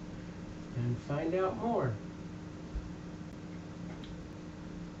bowl.com, and find out more.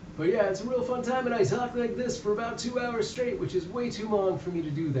 But yeah, it's a real fun time, and I talk like this for about 2 hours straight, which is way too long for me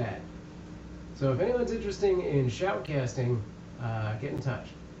to do that. So if anyone's interested in shoutcasting, get in touch.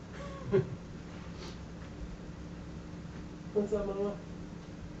 What's up, Mama?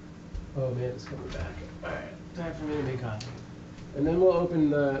 Oh man, it's coming back. Alright, time for me to make coffee. And then we'll open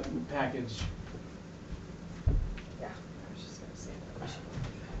the package. Yeah, I was just gonna say that we should open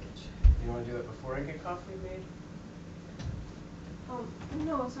the package. You want to do that before I get coffee made?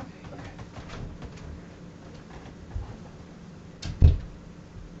 No, it's okay. Okay.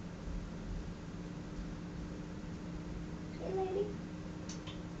 Hey, lady.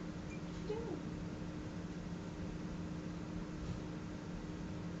 What you doing?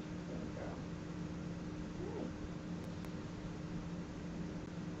 Good girl. Hi.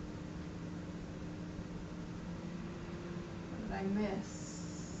 What did I miss?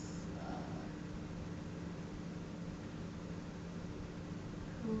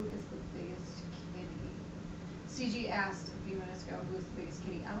 Who is the biggest kitty? CG asked a few minutes ago who is the biggest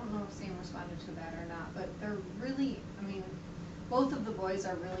kitty. I don't know if Sam responded to that or not, but they're really, I mean, both of the boys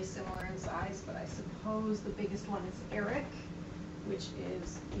are really similar in size, but I suppose the biggest one is Eric, which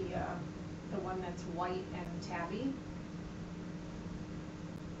is the one that's white and tabby.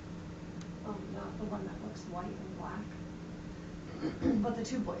 Not the one that looks white and black. But the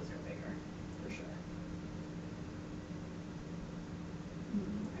two boys are bigger, for sure.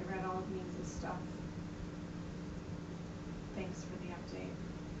 I read all of Means' stuff. Thanks for the update.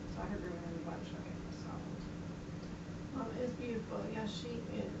 So I heard rumors a bunch. Okay, solid. Mom is beautiful. Yeah, she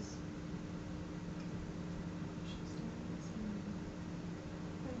is. She's doing some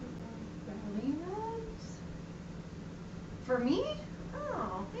belly rubs. For me?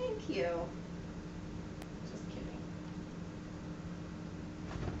 Oh, thank you. Just kidding.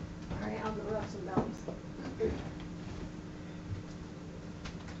 All right, I'll go rub some bellies.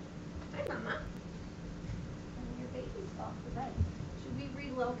 Hi, Mama. And your baby's off the bed. Should we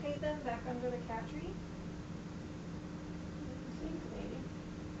relocate them back under the cat tree? What do you think, lady?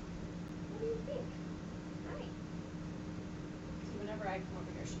 What do you think? Hi. See, whenever I come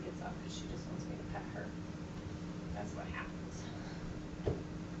over here, she gets up because she just wants me to pet her. That's what happens.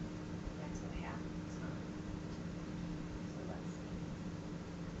 That's what happens, huh? So let's see.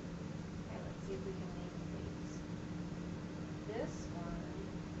 Okay, let's see if we can name these. This one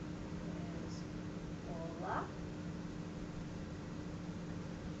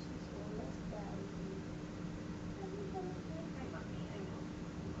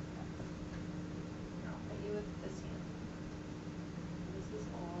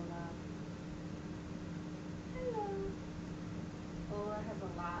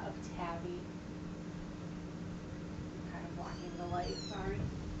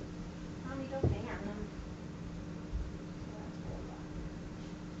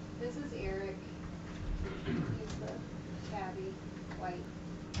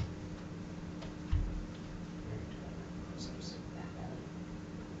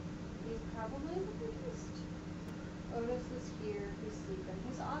probably the biggest. Otis is here. He's sleeping.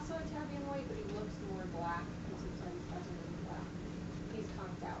 He's also a tabby and white, but he looks more black because his eyes doesn't look black. He's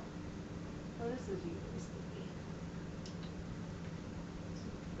conked out. Otis is usually sleepy.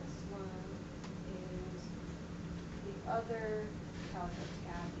 This one is the other calico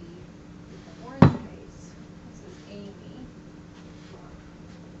tabby with the orange face. This is Amy.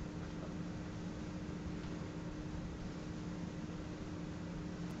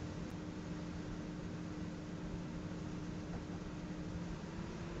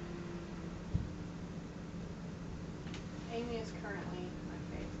 Amy is currently my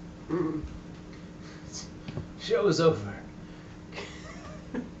favorite. Show's over.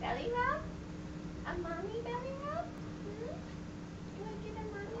 Belly rub? A mommy belly rub? Hmm? You want to get a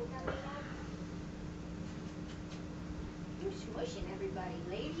mommy belly rub? You're smushing everybody,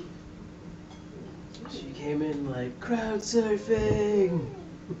 lady. She came in like crowd surfing.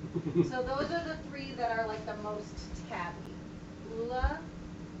 So those are the three that are like the most tabby. Ula,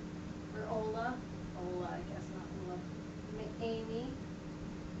 or Ola, I guess not Ula. Amy,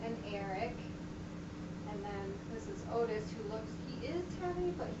 and Eric. And then this is Otis, who looks, he is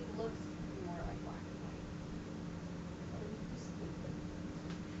tabby, but he looks more like black and white.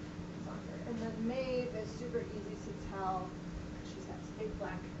 And then Maeve is super easy to tell. She's got this big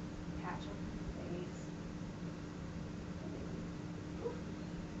black patch on her face. Oof,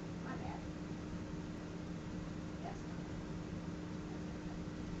 my bad. Yes.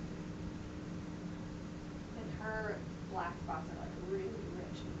 And her black spots are like really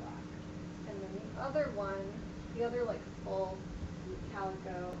rich and black. And then the other one, the other like full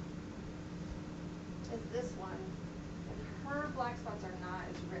calico is this one. And her black spots are not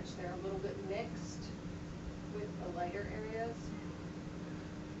as rich. They're a little bit mixed with the lighter areas.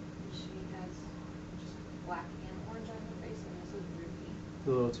 And she has just black and orange on her face, and this is Ruby. A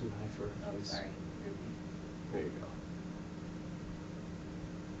little too high for her Oh, face. sorry, Ruby. There you go.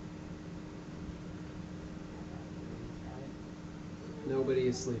 Nobody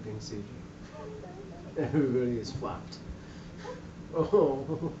is sleeping, CJ. Everybody is flopped.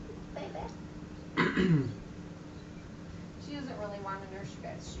 Oh. Baby. She doesn't really want to nurse you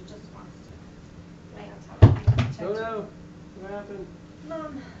guys. She just wants to lay on top of you and protect Oh you. no! What happened?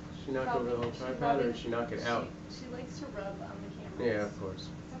 Mom. She knocked over the whole She's tripod, or rubbing- did she knock it out? She likes to rub on the cameras. Yeah, of course.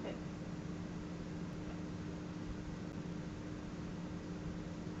 It's okay.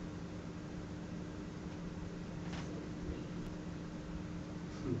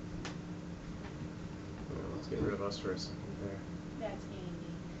 Well, let's get rid of us for a second there. That's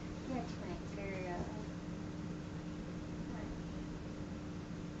Amy. That's my girl.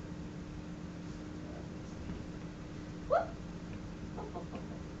 Whoop!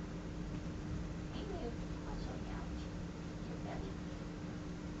 Amy is also ouch.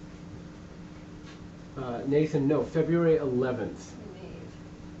 Your belly. Nathan, no, February 11th.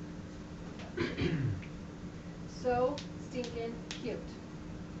 Maeve. So stinking cute.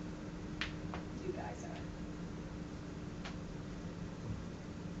 You guys are.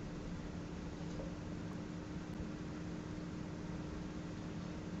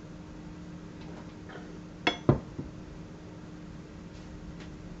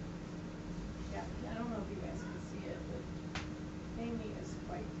 Yeah, I don't know if you guys can see it, but Amy is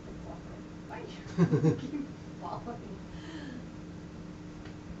quite the fluffer. Bye. Keep following.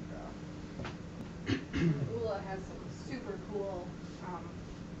 And Ula has some super cool,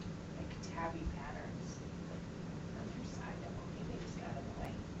 like tabby patterns on her side that won't be just out of the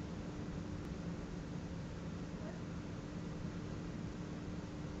way.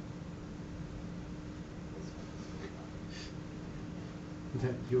 This one's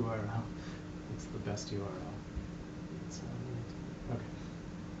That URL. It's the best URL. It's, okay.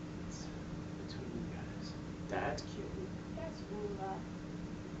 It's between you guys. That's cute. That's Ula.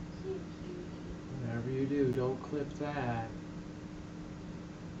 Cute, cutie. Whatever you do, don't clip that.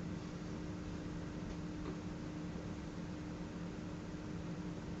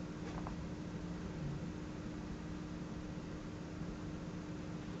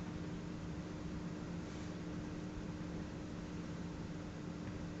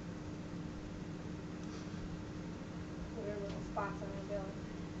 Put her little spots on her belly.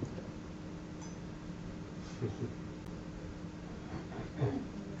 And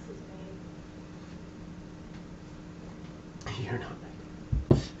this is Maeve. You're not.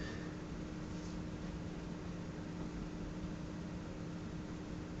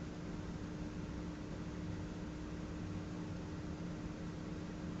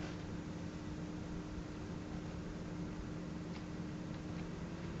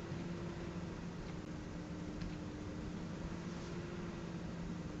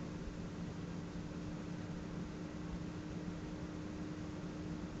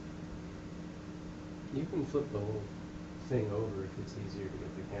 You can flip the whole thing over if it's easier to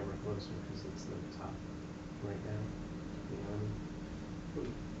get the camera closer because it's the top right now. And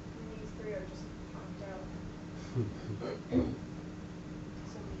these three are just popped out.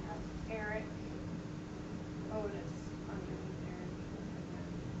 So we have Eric, Otis underneath Eric,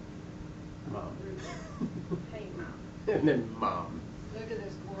 and Mom. then Ruth. Hey, Mom. And then Mom. Look at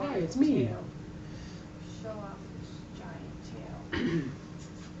this glorious Hi, it's me. tail. Show off this giant tail.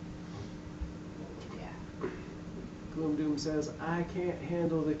 Yeah. Gloom Doom says, I can't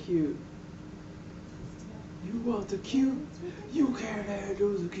handle the cute. You want the cute? You can't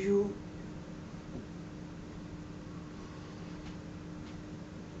handle the cute.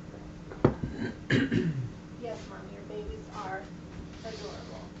 Yes, Mom, your babies are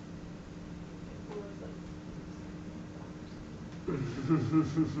adorable.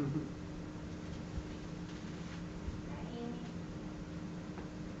 Hi, Amy.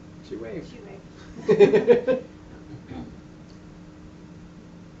 She waved. She waved.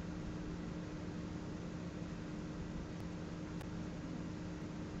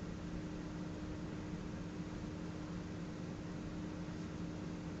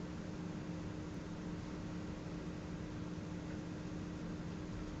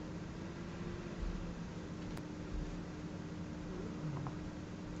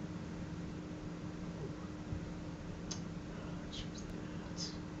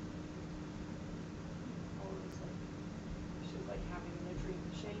 Always like, she's like having the dream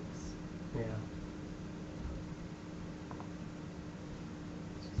shakes. Yeah.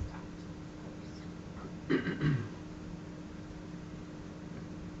 She stopped, of course.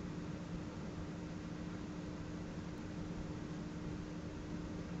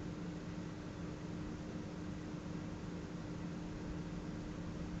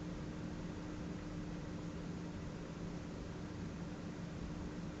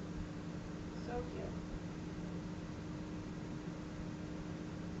 So cute.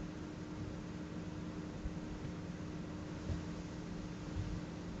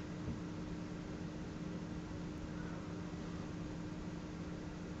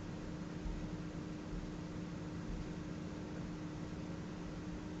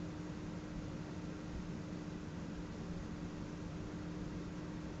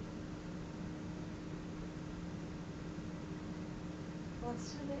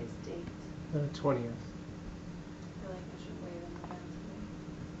 What's today's date? The 20th. I feel like I should weigh them again today.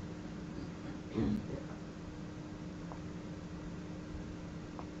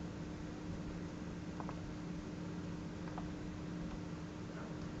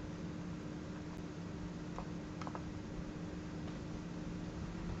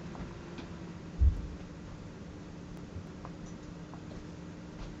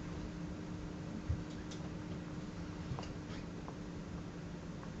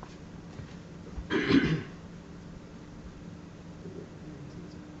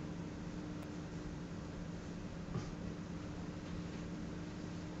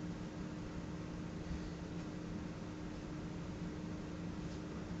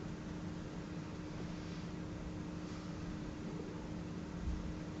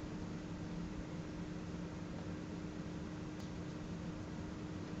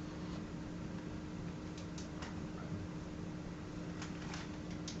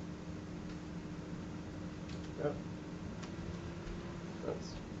 Yep.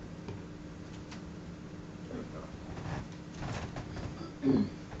 That's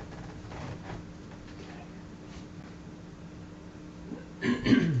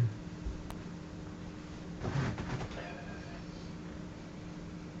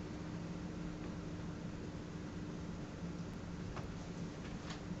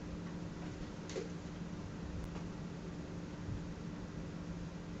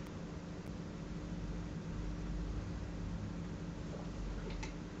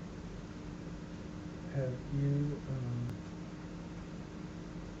Have you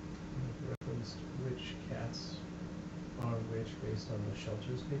referenced which cats are which based on the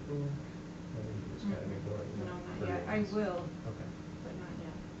shelter's paperwork? Or are you just kind of ignoring No, them? not yet. I will, Okay. but not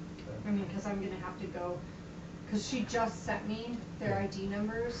yet. Okay. I mean, because I'm gonna have to go, because she just sent me their Yeah. ID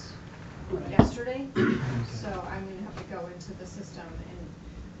numbers Right. yesterday. Okay. So I'm gonna have to go into the system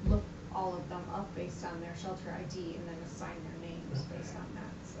and look all of them up based on their shelter ID and then assign their names Okay. based on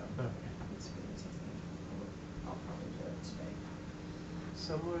that, so. Okay. It's gonna take me, I'll probably do it today.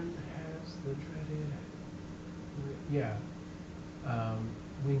 Someone has the dreaded. Yeah.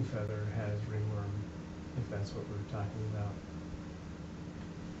 Wing feather has ringworm, if that's what we're talking about.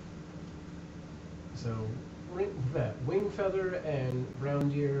 So, wing feather and brown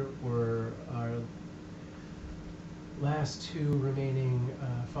deer are last 2 remaining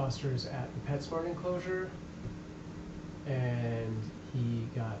fosters at the PetSmart enclosure, and he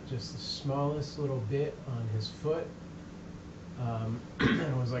got just the smallest little bit on his foot. And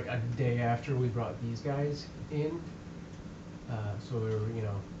it was like a day after we brought these guys in, so we were, you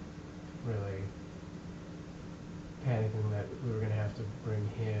know, really panicking that we were going to have to bring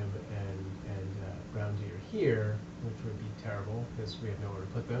him and Brown Deer here, which would be terrible because we had nowhere to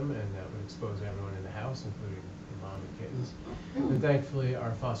put them, and that would expose everyone in the house, including the mom and kittens. And thankfully,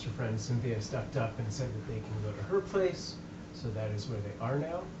 our foster friend Cynthia stepped up and said that they can go to her place, so that is where they are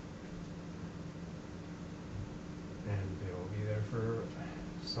now. And they will be there for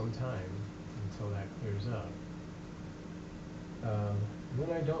some time until that clears up.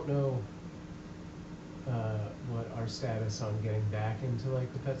 Then I don't know what our status on getting back into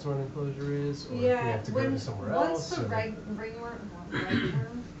like the PetSmart enclosure is, or if we have to go to somewhere else.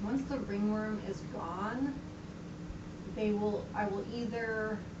 Once the ringworm is gone, I will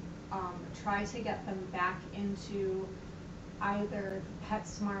either try to get them back into either the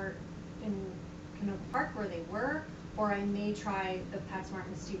PetSmart in Canoga Park where they were, or I may try the PetSmart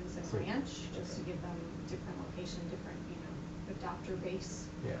in Stevenson Ranch, just to give them different location, different, you know, adopter base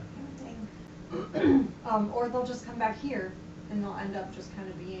kind of thing. Or they'll just come back here, and they'll end up just kind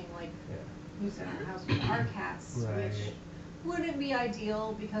of being like loose in our house with our cats, which wouldn't be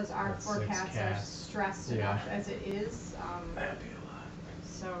ideal because our 4 cats are stressed enough as it is. That'd be a lot.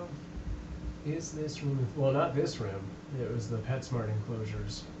 So. Is this room? Well, not this room. It was the PetSmart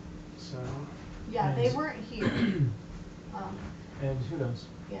enclosures. So. Yeah, they weren't here. And who knows?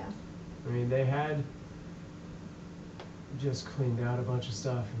 Yeah. I mean, they had just cleaned out a bunch of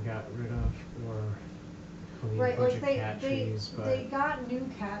stuff and got rid of, or cleaned a bunch of cat trees. But they got new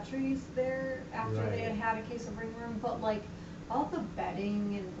cat trees there after they had a case of ringworm, but like all the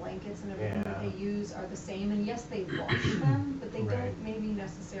bedding and blankets and everything that they use are the same. And yes, they wash them, but they don't maybe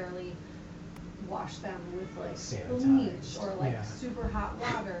necessarily wash them with like bleach or like super hot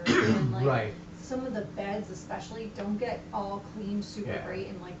water. And like some of the beds especially don't get all cleaned super great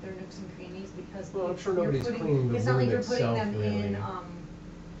in like their nooks and crannies because I'm sure nobody's cleaning the it's not like you're putting itself, them really.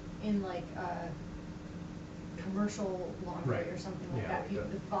 in like commercial laundry or something like that. People,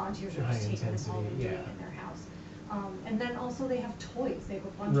 the volunteers are just taking them home and doing it in their house. And then also they have toys. They have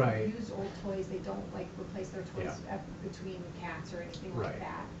a bunch of used old toys. They don't like replace their toys between cats or anything like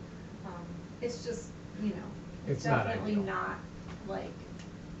that. It's just, you know, it's definitely not like,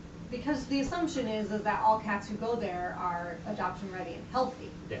 because the assumption is that all cats who go there are adoption ready and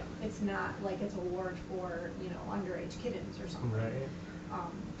healthy. Yeah. It's not like it's a ward for, you know, underage kittens or something.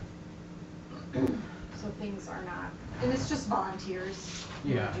 Right. So things are not, and it's just volunteers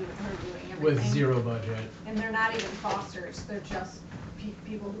who are doing everything. With zero budget. And they're not even fosters. They're just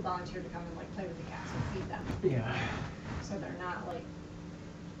people who volunteer to come and like play with the cats and feed them. Yeah. So they're not like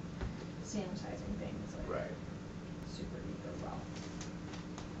sanitizing things like super duper well.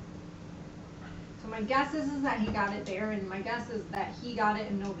 So my guess is that he got it there, and my guess is that he got it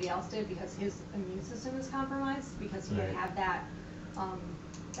and nobody else did because his immune system is compromised because he had that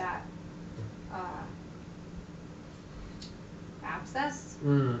abscess.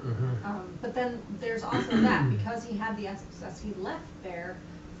 But then there's also that because he had the abscess, he left there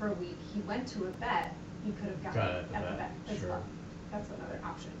for a week. He went to a vet. He could have gotten it at the vet as well. That's another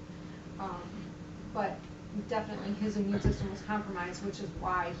option. But definitely his immune system was compromised, which is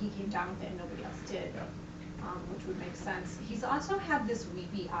why he came down with it and nobody else did, which would make sense. He's also had this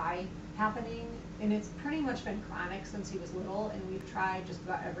weepy eye happening, and it's pretty much been chronic since he was little, and we've tried just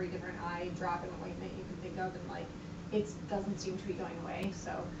about every different eye drop and ointment you can think of, and like it doesn't seem to be going away.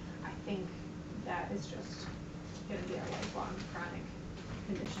 So I think that is just going to be a lifelong chronic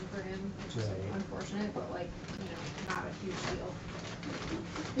condition for him, which is unfortunate, but like, you know, not a huge deal.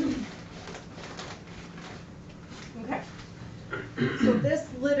 Okay, so this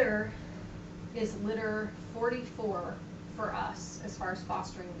litter is litter 44 for us as far as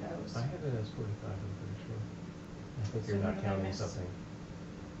fostering goes. I have it as 45, I'm pretty sure. I think you're not counting something.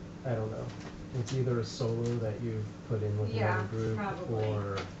 I don't know. It's either a solo that you've put in with another group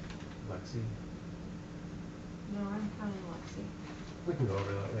or Lexi. No, I'm counting Lexi. We can go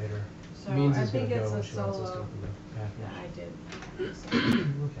over that later. So I think it's a solo. Yeah, I did. So.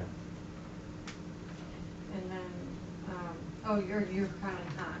 Okay. And then, oh, you're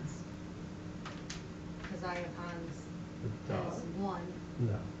counting Hans. Because I have Hans as one.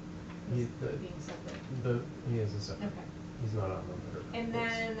 No. He's being separate. He is a separate. Okay. He's not on the litter. And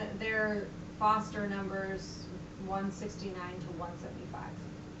then their foster numbers 169 to 175.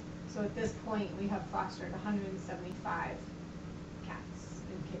 So at this point, we have fostered 175 cats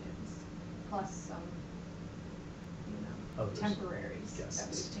and kittens, plus some, you Others. temporaries that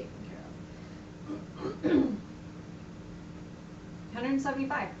Guests. we've taken care of.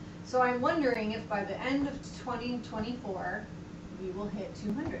 175. So I'm wondering if by the end of 2024, we will hit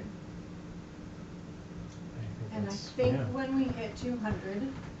 200. And I think when we hit 200,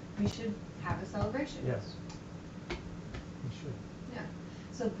 we should have a celebration. Yes. We should. Yeah.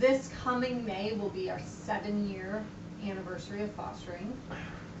 So this coming May will be our 7-year anniversary of fostering.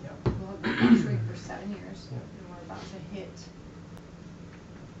 Yep. We'll have been fostering for 7 years, Yep. and we're about to hit.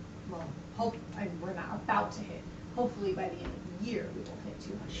 Well, we're not about to hit. Hopefully, by the end of the year, we will hit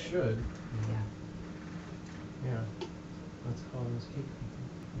 200. Should. Yeah. Yeah. Let's call those cake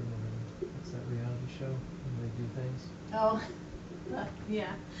people. What's that reality show where they do things? Oh,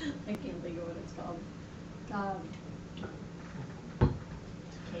 yeah. I can't think of what it's called.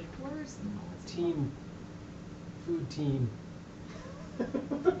 Cake Wars? No, it's Team. Food team.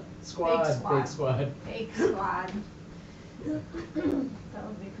 Squad. Big squad. Bake Squad. That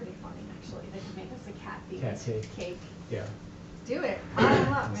would be pretty funny, actually. They could make us a cat-themed cake. Yeah. Do it.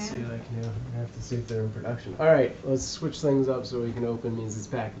 Bottom up, Let's see man. what I can do. I have to see if they're in production. All right, let's switch things up so we can open Means'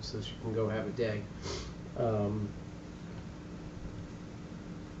 package so she can go have a day.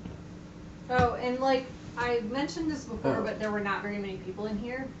 Oh, and like I mentioned this before, Oh. but there were not very many people in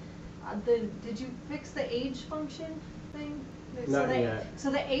here. Did you fix the age function thing? Not yet. So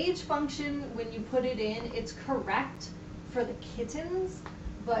the age function, when you put it in, it's correct for the kittens,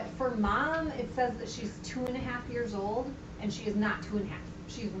 but for Mom, it says that she's 2.5 years old, and she is not 2.5.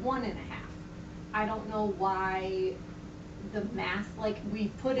 She's 1.5. I don't know why the math, like we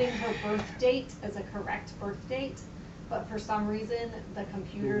put in her birth date as a correct birth date, but for some reason the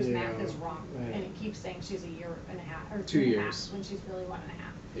computer's math is wrong, right. and it keeps saying she's 1.5 years or 2 2.5 years when she's really 1.5.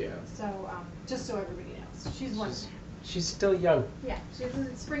 Yeah. So just so everybody knows, she's 1.5. She's still young. Yeah, she's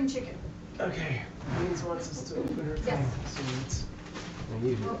a spring chicken. Okay. Means wants us to open her thing. Yes. So it's I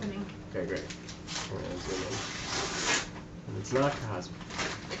need it. Opening. Okay, great. All right, zoom in. And it's not Cosmo.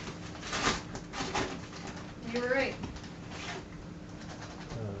 You were right.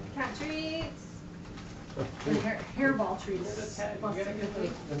 Uh, Cat treats. oh, And hairball treats. You gotta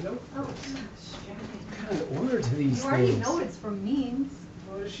get the note. Oh first. gosh, Jack. What kind of order to these You already things? know it's from Means.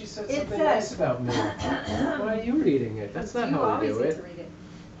 What if she said It something says- nice about me? Why are you reading it? That's not You how we always do get it. to read it.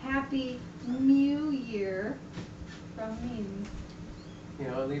 Happy New Year from Means. You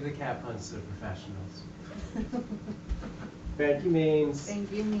know, leave the cat puns to the professionals. Thank you, Means.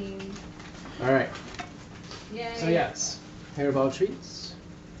 Thank you, Means. All right. Yay. So yes, hairball treats.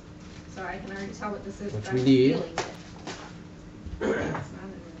 Sorry, I can already tell what this is. Which but we I'm need. feeling it. It's not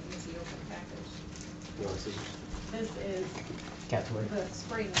an easy open package. You want to see? This is Cat toy. the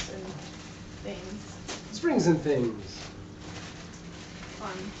springs and things. Springs and things.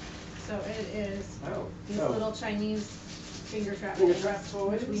 Fun. So it is Oh. these little Chinese finger trap Finger things, trap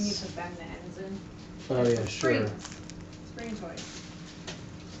toys? which we need to bend the ends in. Oh They're yeah, sure. Spring toys.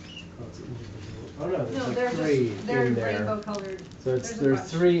 Oh, it's individual. Oh no, there's No, like they're 3 just they're in there. rainbow colored. So it's There's a there are bunch.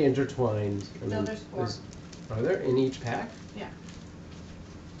 3 intertwined. And No, then there's 4. Are there in each pack? Yeah,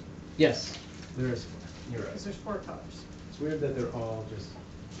 Yes, there is 4. You're right. because there's 4 colors. It's weird that they're all just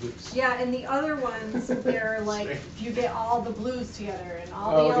loose. Yeah, and the other ones, they're like, Strange. you get all the blues together and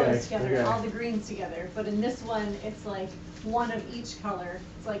all Oh, the okay, yellows together and okay. all the greens together. But in this one, it's like one of each color.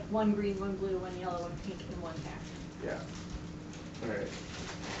 It's like 1 green, 1 blue, 1 yellow, 1 pink in 1 pack. Yeah. All right. And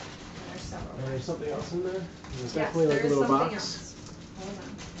there's several. And there's something else in there? There's Yes, definitely like there a is little something box. else. Hold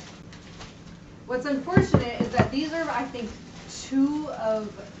on. What's unfortunate is that these are, I think, 2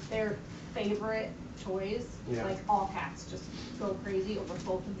 of their favorite toys. Yeah. Like all cats just go crazy over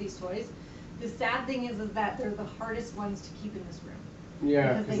both of these toys. The sad thing is that they're the hardest ones to keep in this room.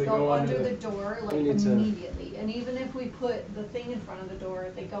 Yeah, Because they go under the door like we need to- immediately. And even if we put the thing in front of the door,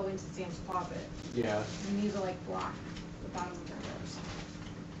 they go into Sam's closet. Yeah. And these are like block the bottom of their doors.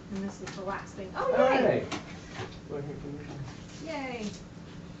 And this is the last thing. Oh, All yay! right. Look, here, can you- Yay!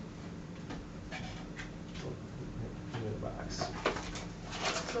 Give me the box.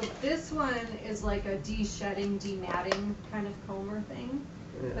 So this one is like a de-shedding, de-matting kind of comber thing.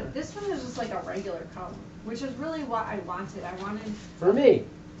 Yeah. But this one is just like a regular comb, which is really what I wanted. I wanted, For me.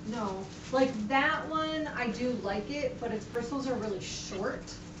 no, like that one, I do like it, but its bristles are really short.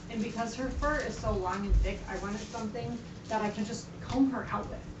 And because her fur is so long and thick, I wanted something that I could just comb her out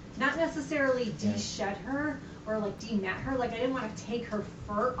with. Not necessarily de-shed her or like de-mat her. Like I didn't want to take her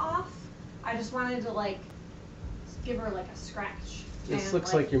fur off. I just wanted to like give her like a scratch. This and,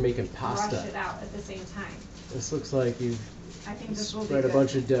 looks like you're making brush pasta. it out at the same time. This looks like you've I think this will be spread a good.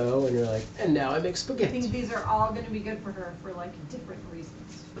 bunch of dough and you're like, and now I make I spaghetti. think these are all going to be good for her for like different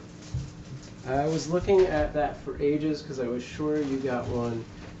reasons. I was looking at that for ages because I was sure you got one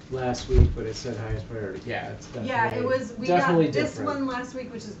last week, but it said highest priority. Yeah, it's definitely Yeah, it was. We definitely got this different. one last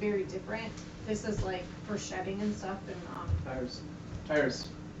week, which is very different. This is like for shedding and stuff, and Tires.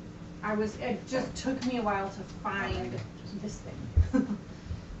 It just took me a while to find this thing.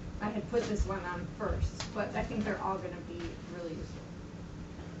 I had put this one on first, but I think they're all going to be really useful.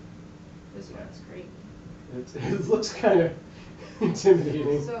 This one is great. It looks kind of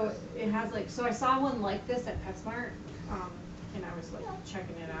intimidating. So it has like, so I saw one like this at PetSmart, and I was like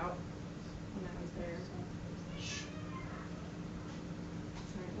checking it out when I was there.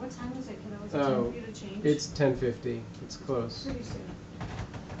 Sorry, what time is it? Is it time for you to change? It's 10:50. It's close. Pretty soon.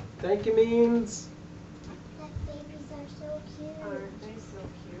 Thank you, Means. Pet babies are so cute. Aren't they so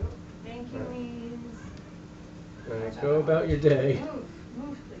cute? Thank you, Means. All right, go about your day.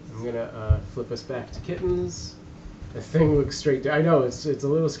 Move, please. I'm gonna flip us back to kittens. The thing looks straight down. I know it's a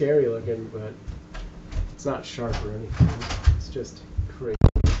little scary looking, but it's not sharp or anything. It's just crazy.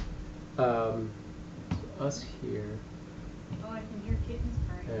 Us here, Oh, I can hear kittens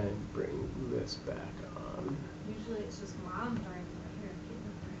purring. and bring this back on. Usually it's just mom purring, but I hear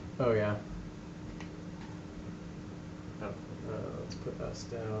kittens purring. Oh yeah. Oh, let's put us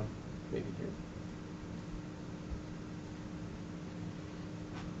down. Maybe here.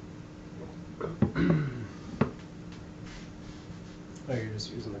 Oh, you're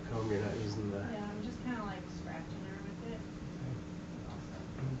just using the comb. You're not using the. Yeah, I'm just kind of like scratching her with it.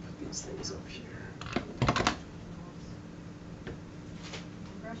 Put these things up here.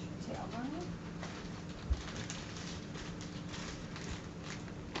 Brush your tail on it.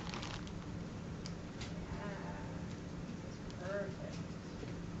 Yeah, this is perfect.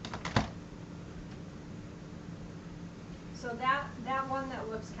 So that one that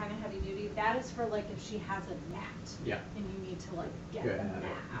looks kind of heavy duty, that is for like if she has a gnat. Yeah. And you need to like get Get the at it.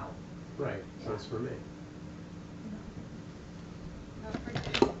 gnat out. Right. So it's for me. No, for you.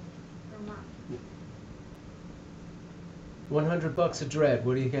 For mom. $100 a dread.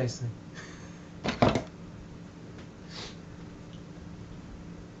 What do you guys think?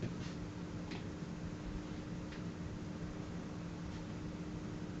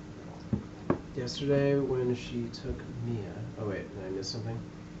 Yesterday when she took Mia. Oh wait, did I miss something?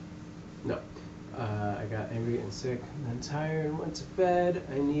 No. I got angry and sick and then tired and went to bed.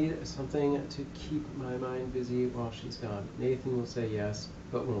 I need something to keep my mind busy while she's gone. Nathan will say yes,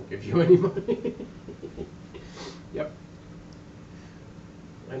 but won't give you any money. Yep.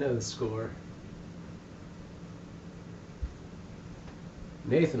 I know the score.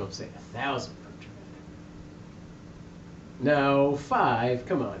 Nathan will say 1,000 per dread. No, 5.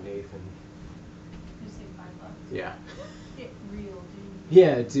 Come on, Nathan. You say $5. Yeah. Get real, dude.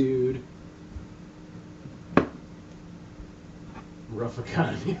 Yeah, dude. Rough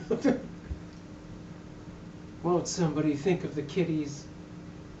economy. Won't somebody think of the kitties?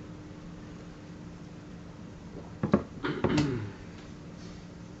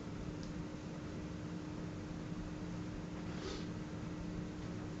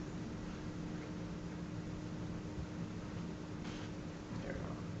 There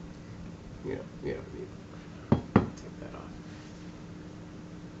we go. You don't need take that off.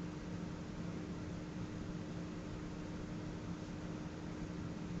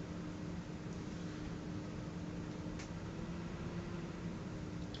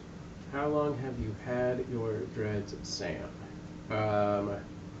 How long have you had your dreads, Sam?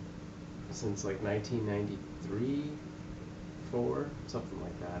 Since like 1993, 4, something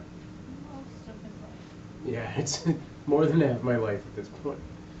like that. Most of his life. Yeah, it's more than half my life at this point.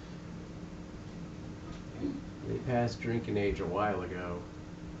 They passed drinking age a while ago.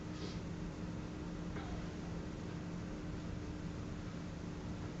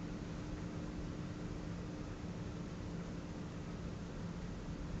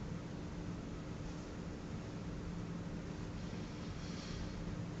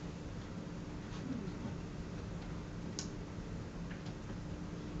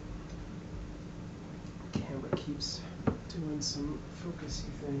 Camera keeps doing some focusy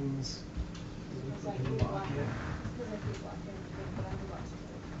things. It's We like can we lock walk it. Because I keep walking, but I'm watching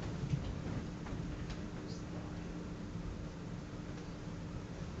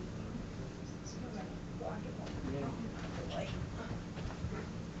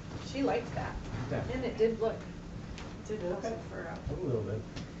She likes that. And it did look. It did Okay. fuzz the fur out. A little bit.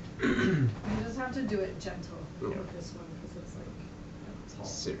 You just have to do it gentle Yeah. with this one because it's like a tall.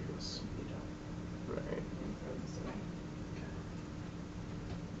 Serious. You don't Right. throw this away.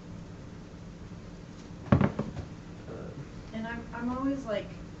 And I'm always like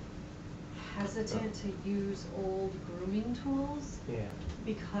hesitant to use old grooming tools Yeah.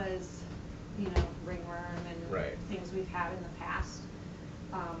 because ringworm and Right. things we've had in the past.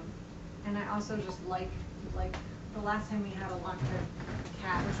 And I also just like the last time we had a long-haired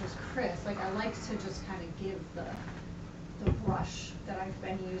cat, which was Chris, like I like to just kind of give the brush that I've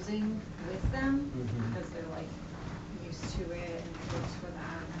been using with them, because they're like used to it and it works for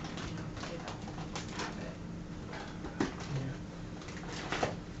them, and they don't just have it.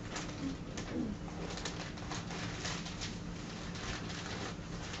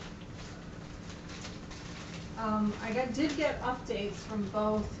 Did get updates from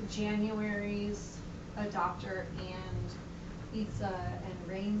both January's adopter and Itza and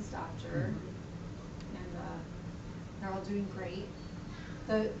Rain's adopter, and they're all doing great.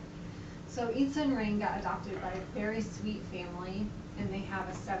 So Itza and Rain got adopted by a very sweet family, and they have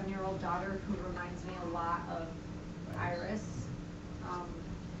a 7-year-old daughter who reminds me a lot of Iris.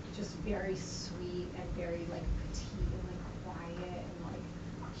 Just very sweet and very like petite and like quiet and like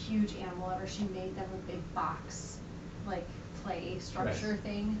huge animal lover. She made them a big box, like play structure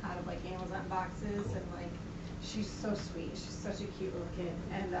thing out of like Amazon boxes, and like she's so sweet. She's such a cute little kid,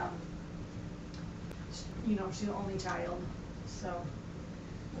 and she's the only child, so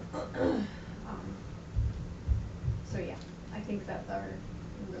so yeah, I think that they're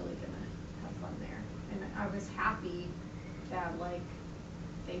really gonna have fun there, and I was happy that like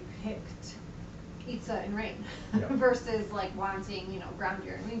they picked Itza and Rain versus like wanting, ground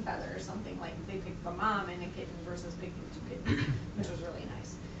deer and wing feather or something. Like they picked the mom and a kitten versus picking 2 kittens, which was really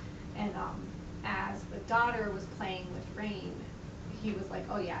nice. And as the daughter was playing with Rain, he was like,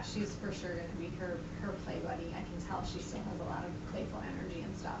 oh yeah, she's for sure gonna be her play buddy. I can tell she still has a lot of playful energy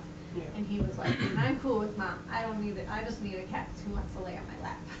and stuff. Yeah. And he was like, I'm cool with mom. I don't need it. I just need a cat who wants to lay on my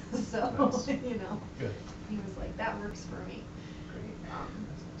lap. So nice. Good. He was like, that works for me. Great.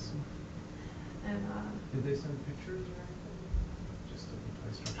 That's awesome. And did they send pictures or anything? Just of the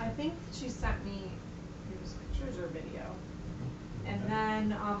play structure? I think she sent me pictures or video. And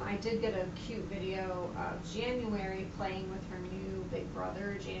then I did get a cute video of January playing with her new big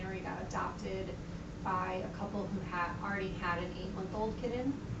brother. January got adopted by a couple who already had an 8-month-old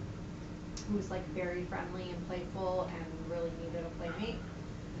kitten who was like very friendly and playful and really needed a playmate.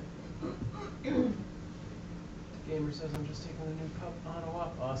 Gamer says I'm just taking the new pup on a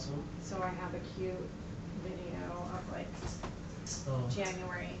walk. Awesome. So I have a cute video of like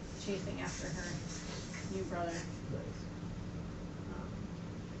January chasing after her new brother.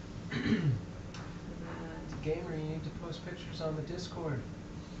 Nice. Gamer, you need to post pictures on the Discord.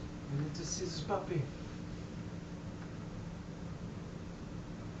 You need to see this puppy.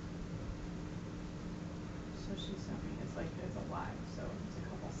 So she sent me, it's a live, so it's a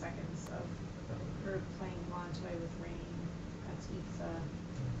couple seconds of her playing lawn toy with Rain. That's Itza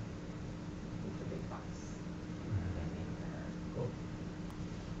with the big box they made for her. Cool.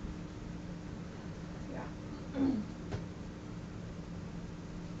 Yeah.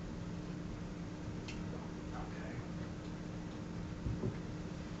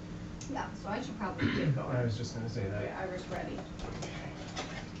 Yeah, so I should probably get going. I was just going to say that. Okay, Irish ready.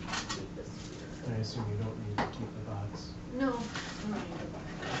 I assume you don't need to keep the box. No, I don't need a box.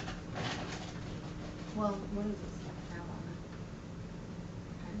 Well, what does this have on it?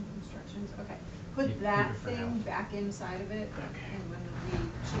 Kind of instructions. Okay. Put that thing back inside of it, and when we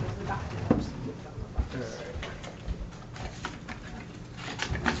choose the doctor, we'll just put it on the box.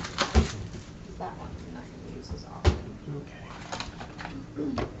 Because that one we're not going to use as often. Okay.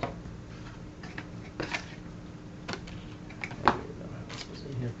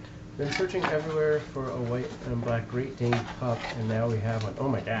 Been searching everywhere for a white and black Great Dane pup, and now we have one. Oh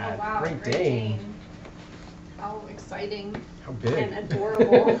my God! Oh, wow. Great Dane. How exciting! How big and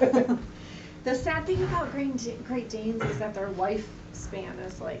adorable. The sad thing about Great Danes is that their lifespan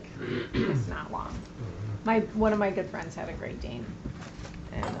is like it's not long. One of my good friends had a Great Dane,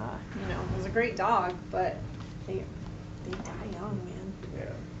 and it was a great dog, but they die young, man.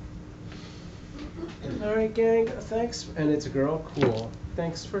 Yeah. All right, gang. Thanks, and it's a girl. Cool.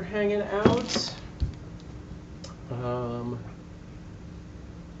 Thanks for hanging out. Where am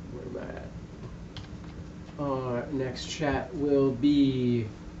I at? Our next chat will be,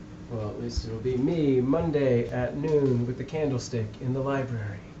 well, at least it'll be me, Monday at noon with the candlestick in the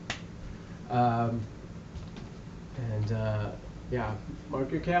library. Yeah, mark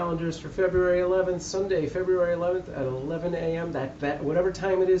your calendars for February 11th, Sunday, February 11th at 11 a.m. That whatever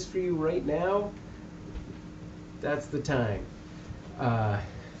time it is for you right now, that's the time.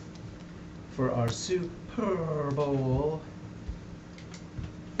 For our Super Bowl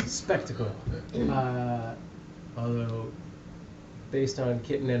spectacle. Although, based on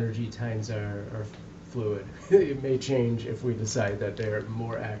kitten energy, times are fluid. It may change if we decide that they're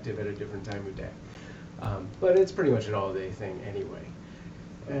more active at a different time of day. But it's pretty much an all-day thing anyway.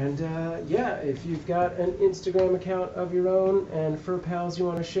 And yeah, if you've got an Instagram account of your own and fur pals you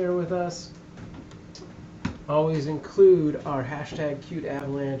want to share with us, always include our hashtag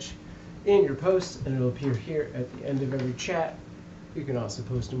Cuteavalanche in your posts, and it'll appear here at the end of every chat. You can also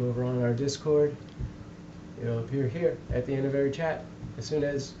post them over on our Discord. It'll appear here at the end of every chat as soon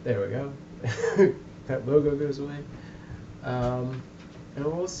as, there we go, that logo goes away. And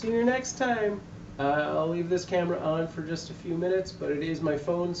we'll see you next time. I'll leave this camera on for just a few minutes, but it is my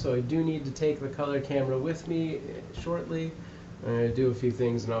phone, so I do need to take the color camera with me shortly. I'm going to do a few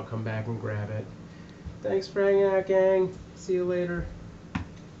things and I'll come back and grab it. Thanks for hanging out, gang. See you later.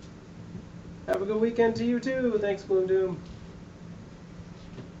 Have a good weekend to you too. Thanks, Gloom Doom.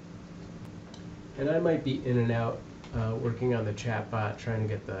 And I might be in and out working on the chat bot, trying to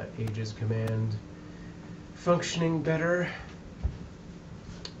get the ages command functioning better.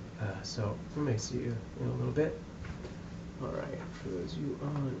 So we may see you in a little bit. All right, for those of you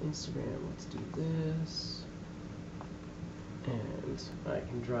on Instagram, let's do this. And I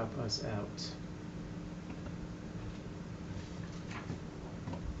can drop us out.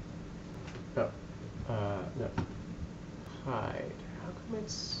 Oh, no. Hide. How come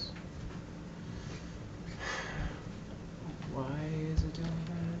it's... Why is it doing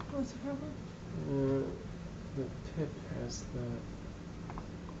that? What's the problem? The pip has the...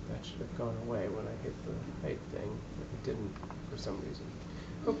 That should have gone away when I hit the height thing, but it didn't for some reason.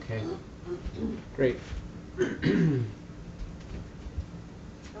 Okay. Great. I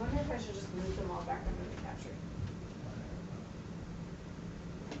wonder if I should just move them all back under the cat tree.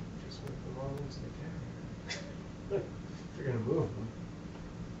 Just move them all into the carrier. If you're going to move them.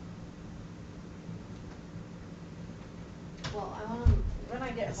 Well, I want to, when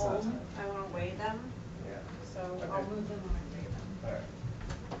I get That's not home, I want to weigh them, Yeah. so Okay. I'll move them when I weigh them. All right.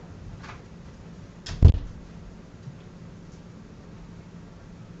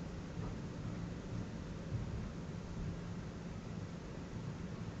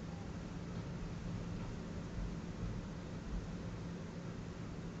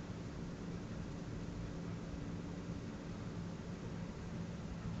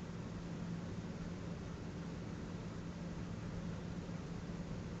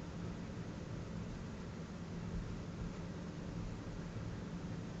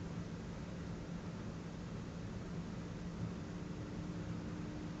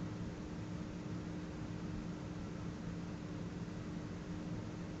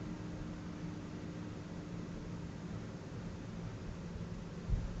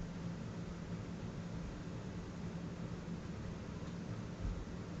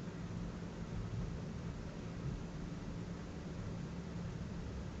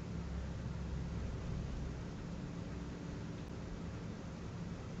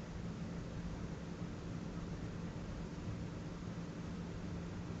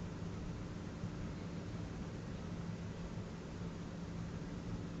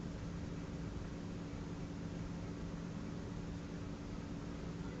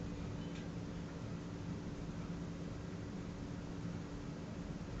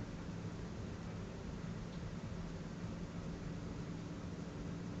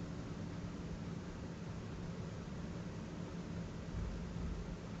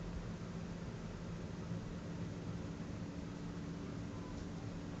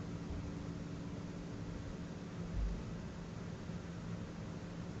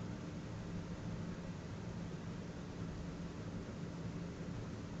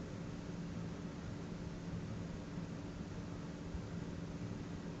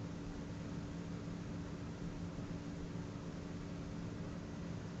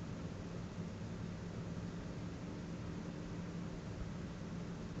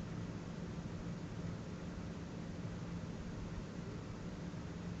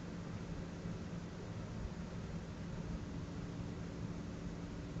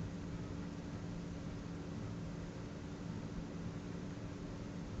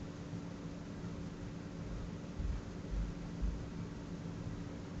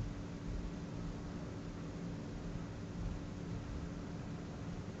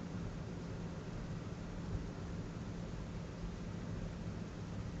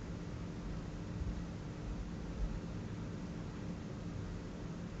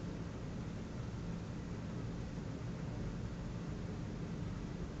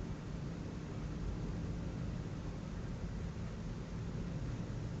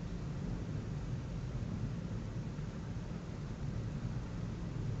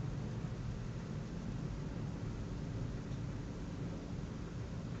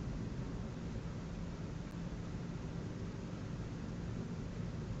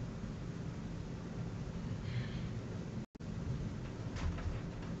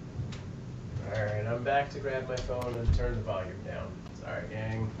 back to grab my phone and turn the volume down. Sorry,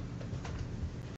 gang.